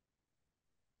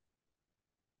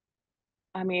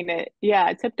 I mean, it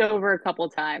tipped over a couple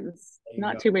times, there you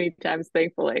not go. too many times,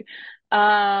 thankfully.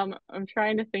 I'm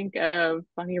trying to think of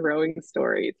funny rowing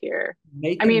stories here. I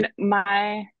Nathan, mean,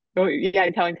 oh, yeah,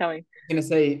 tell me. gonna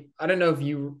say, I don't know if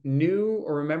you knew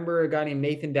or remember a guy named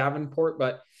Nathan Davenport,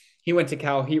 but he went to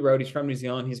Cal. He rowed. He's from New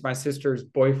Zealand. He's my sister's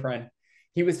boyfriend.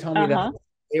 He was telling me that Uh-huh.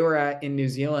 they were in New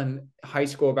Zealand high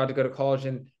school, about to go to college,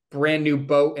 and brand new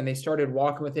boat, and they started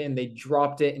walking with it, and they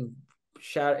dropped it and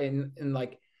shot in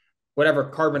like whatever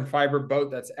carbon fiber boat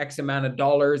that's X amount of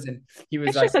dollars, and he was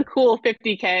It's like just a cool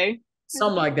 50K.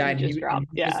 something like that, You and just dropped.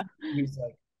 Yeah. he was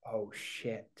like, oh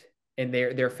shit, and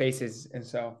their faces, and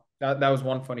so that was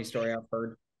one funny story I've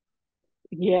heard.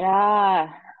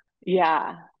 Yeah.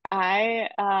 Yeah. I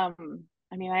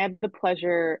mean, I had the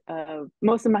pleasure of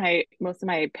most of my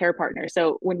pair partners.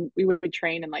 So when we would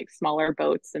train in like smaller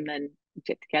boats and then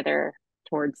get together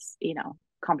towards,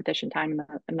 competition time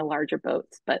in the larger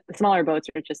boats. But the smaller boats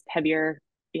are just heavier.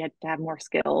 You had to have more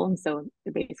skill. And so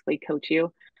they basically coach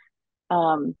you.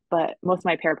 But most of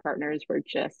my pair partners were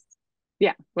just,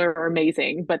 yeah, were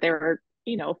amazing, but they were,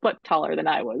 a foot taller than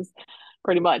I was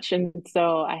pretty much. And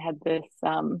so I had this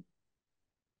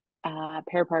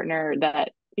pair partner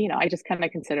that, I just kind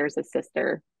of consider as a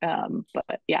sister.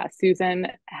 But yeah, Susan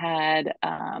had,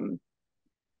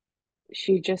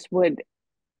 she just would,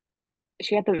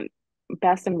 she had the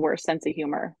best and worst sense of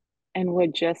humor and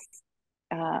would just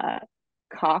uh,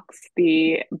 cox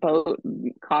the boat.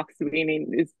 Cox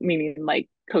meaning like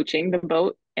coaching the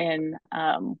boat and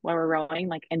when we're rowing,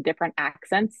 like in different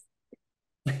accents.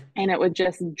 And it would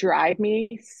just drive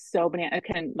me so banana.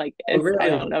 Oh, I really?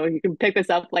 don't know if you can pick this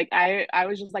up. Like I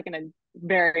was just like in a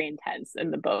very intense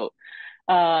in the boat.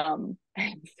 And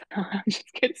so I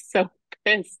just get so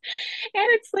pissed. And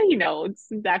it's like, it's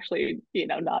actually,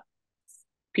 not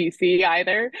PC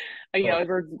either. Oh, As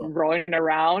we're rolling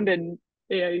around and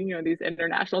these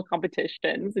international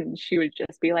competitions, and she would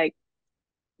just be like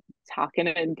talking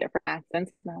in different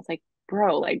accents, and I was like,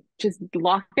 bro, like just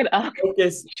lock it up.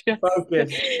 focus, Just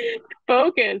focus.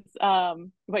 focus.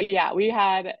 But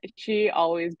yeah, she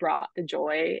always brought the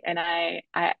joy, and I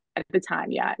at the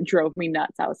time, yeah, it drove me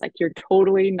nuts. I was like, you're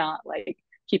totally not like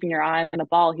keeping your eye on the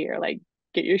ball here. Like,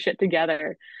 get your shit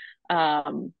together.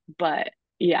 But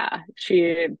yeah,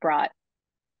 she brought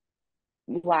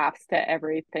laughs to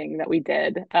everything that we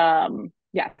did.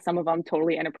 Yeah, some of them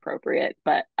totally inappropriate,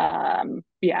 but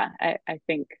yeah, I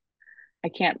think I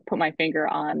can't put my finger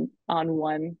on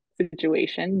one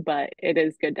situation, but it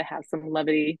is good to have some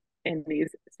levity in these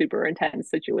super intense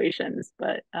situations.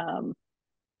 But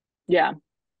yeah.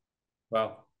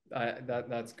 Well,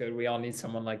 that's good. We all need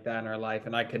someone like that in our life,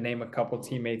 and I could name a couple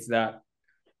teammates that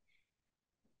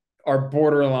are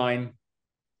borderline.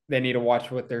 They need to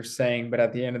watch what they're saying, but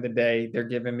at the end of the day, they're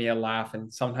giving me a laugh,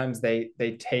 and sometimes they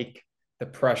take the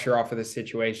pressure off of the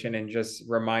situation and just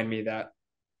remind me that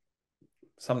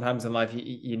sometimes in life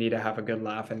you need to have a good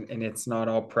laugh, and it's not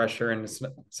all pressure, and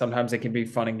sometimes it can be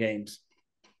fun and games.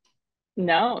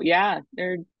 No, yeah,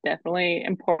 they're definitely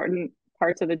important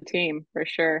parts of the team for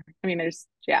sure. I mean, there's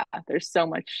so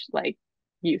much like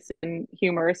use in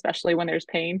humor, especially when there's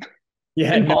pain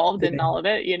Yeah, no involved in kidding. all of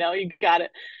it. You gotta,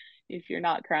 if you're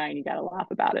not crying, you gotta laugh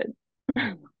about it.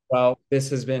 Well, this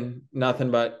has been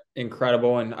nothing but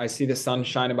incredible, and I see the sun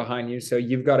shining behind you. So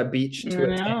you've got a beach I to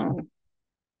attend. know.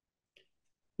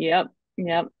 Yep.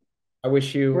 Yep. I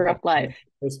wish you a Rough life.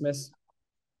 Christmas.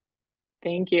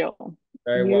 Thank you.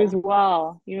 Very You as well.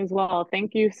 well. You as well.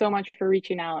 Thank you so much for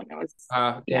reaching out. It was,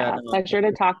 Yeah, yeah, no, pleasure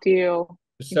to talk to you,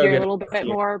 it's so hear a good to little talk bit to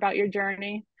you. more about your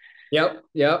journey. Yep,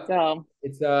 yep. So,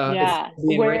 It's yeah,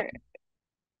 being raised.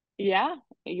 yeah,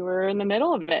 you were in the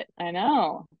middle of it. I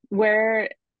know. Where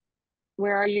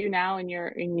are you now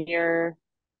who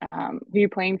are you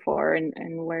playing for and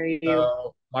where are you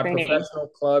So my training? professional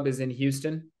club is in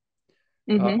Houston,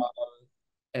 uh, Mm-hmm.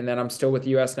 and then I'm still with the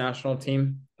U.S. national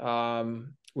team.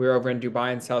 We were over in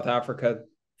Dubai in South Africa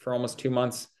for almost 2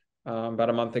 months, about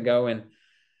a month ago, and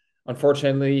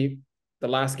unfortunately, the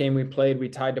last game we played, we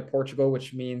tied to Portugal,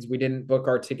 which means we didn't book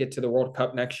our ticket to the World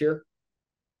Cup next year.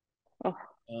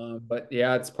 Oh, But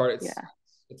yeah, yeah.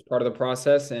 it's part of the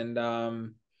process, and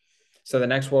so the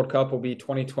next World Cup will be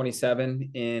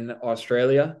 2027 in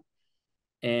Australia.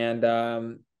 And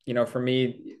for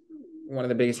me, one of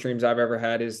the biggest dreams I've ever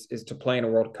had is to play in a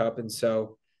World Cup. And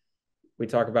so we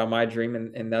talk about my dream,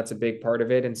 and that's a big part of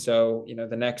it. And so,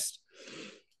 the next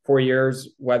 4 years,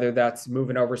 whether that's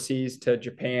moving overseas to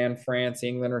Japan, France,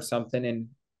 England, or something,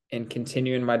 and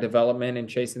continuing my development and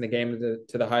chasing the game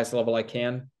to the highest level I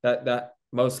can, that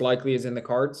most likely is in the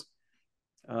cards.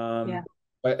 Yeah.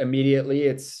 But immediately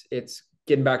it's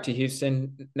getting back to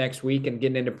Houston next week and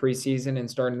getting into preseason and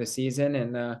starting the season,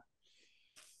 and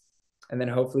then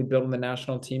hopefully building the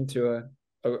national team to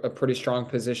a pretty strong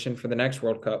position for the next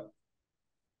World Cup.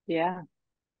 Yeah.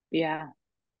 Yeah.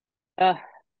 Uh,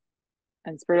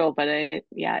 it's brutal, but it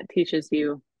teaches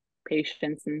you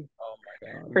patience and Oh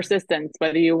my God. persistence,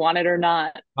 whether you want it or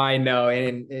not. I know,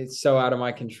 and it's so out of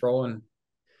my control, and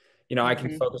I can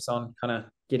Hmm. focus on kind of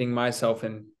getting myself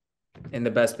in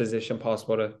the best position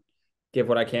possible to give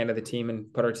what I can to the team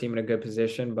and put our team in a good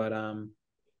position. But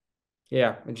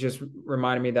yeah, it just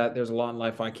reminded me that there's a lot in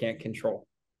life I can't control.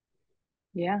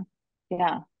 Yeah.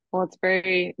 Yeah. Well, it's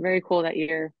very, very cool that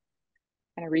you're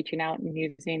kind of reaching out and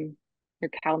using your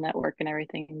Cal network and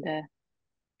everything to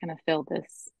kind of fill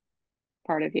this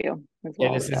part of you as Yeah,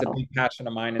 well. this is a So big passion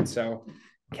of mine, and so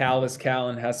Cal is Cal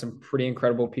and has some pretty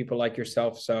incredible people like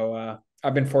yourself. So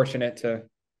I've been fortunate to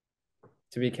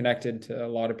be connected to a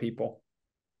lot of people.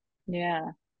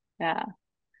 yeah. Yeah.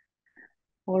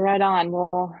 Well, right on.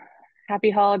 Well, happy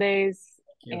holidays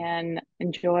Thank you. and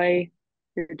enjoy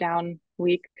your down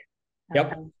week.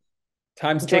 Yep, Um,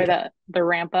 time's enjoy ticking. the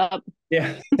ramp up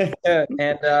Yeah, and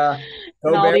and go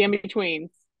all Bears. the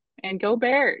in-betweens. And go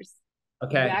Bears.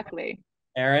 Okay, Exactly.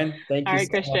 Aaron, thank All you right,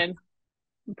 so much. Christian.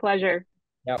 Pleasure.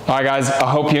 Yep. All right, guys, I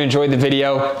hope you enjoyed the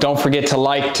video. Don't forget to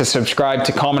like, to subscribe,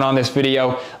 to comment on this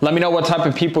video. Let me know what type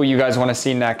of people you guys want to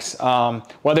see next.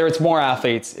 Whether it's more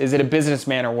athletes, is it a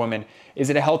businessman or woman? Is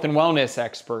it a health and wellness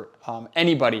expert?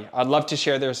 Anybody. I'd love to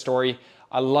share their story.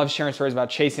 I love sharing stories about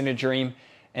chasing a dream.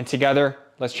 And together,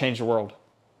 let's change the world.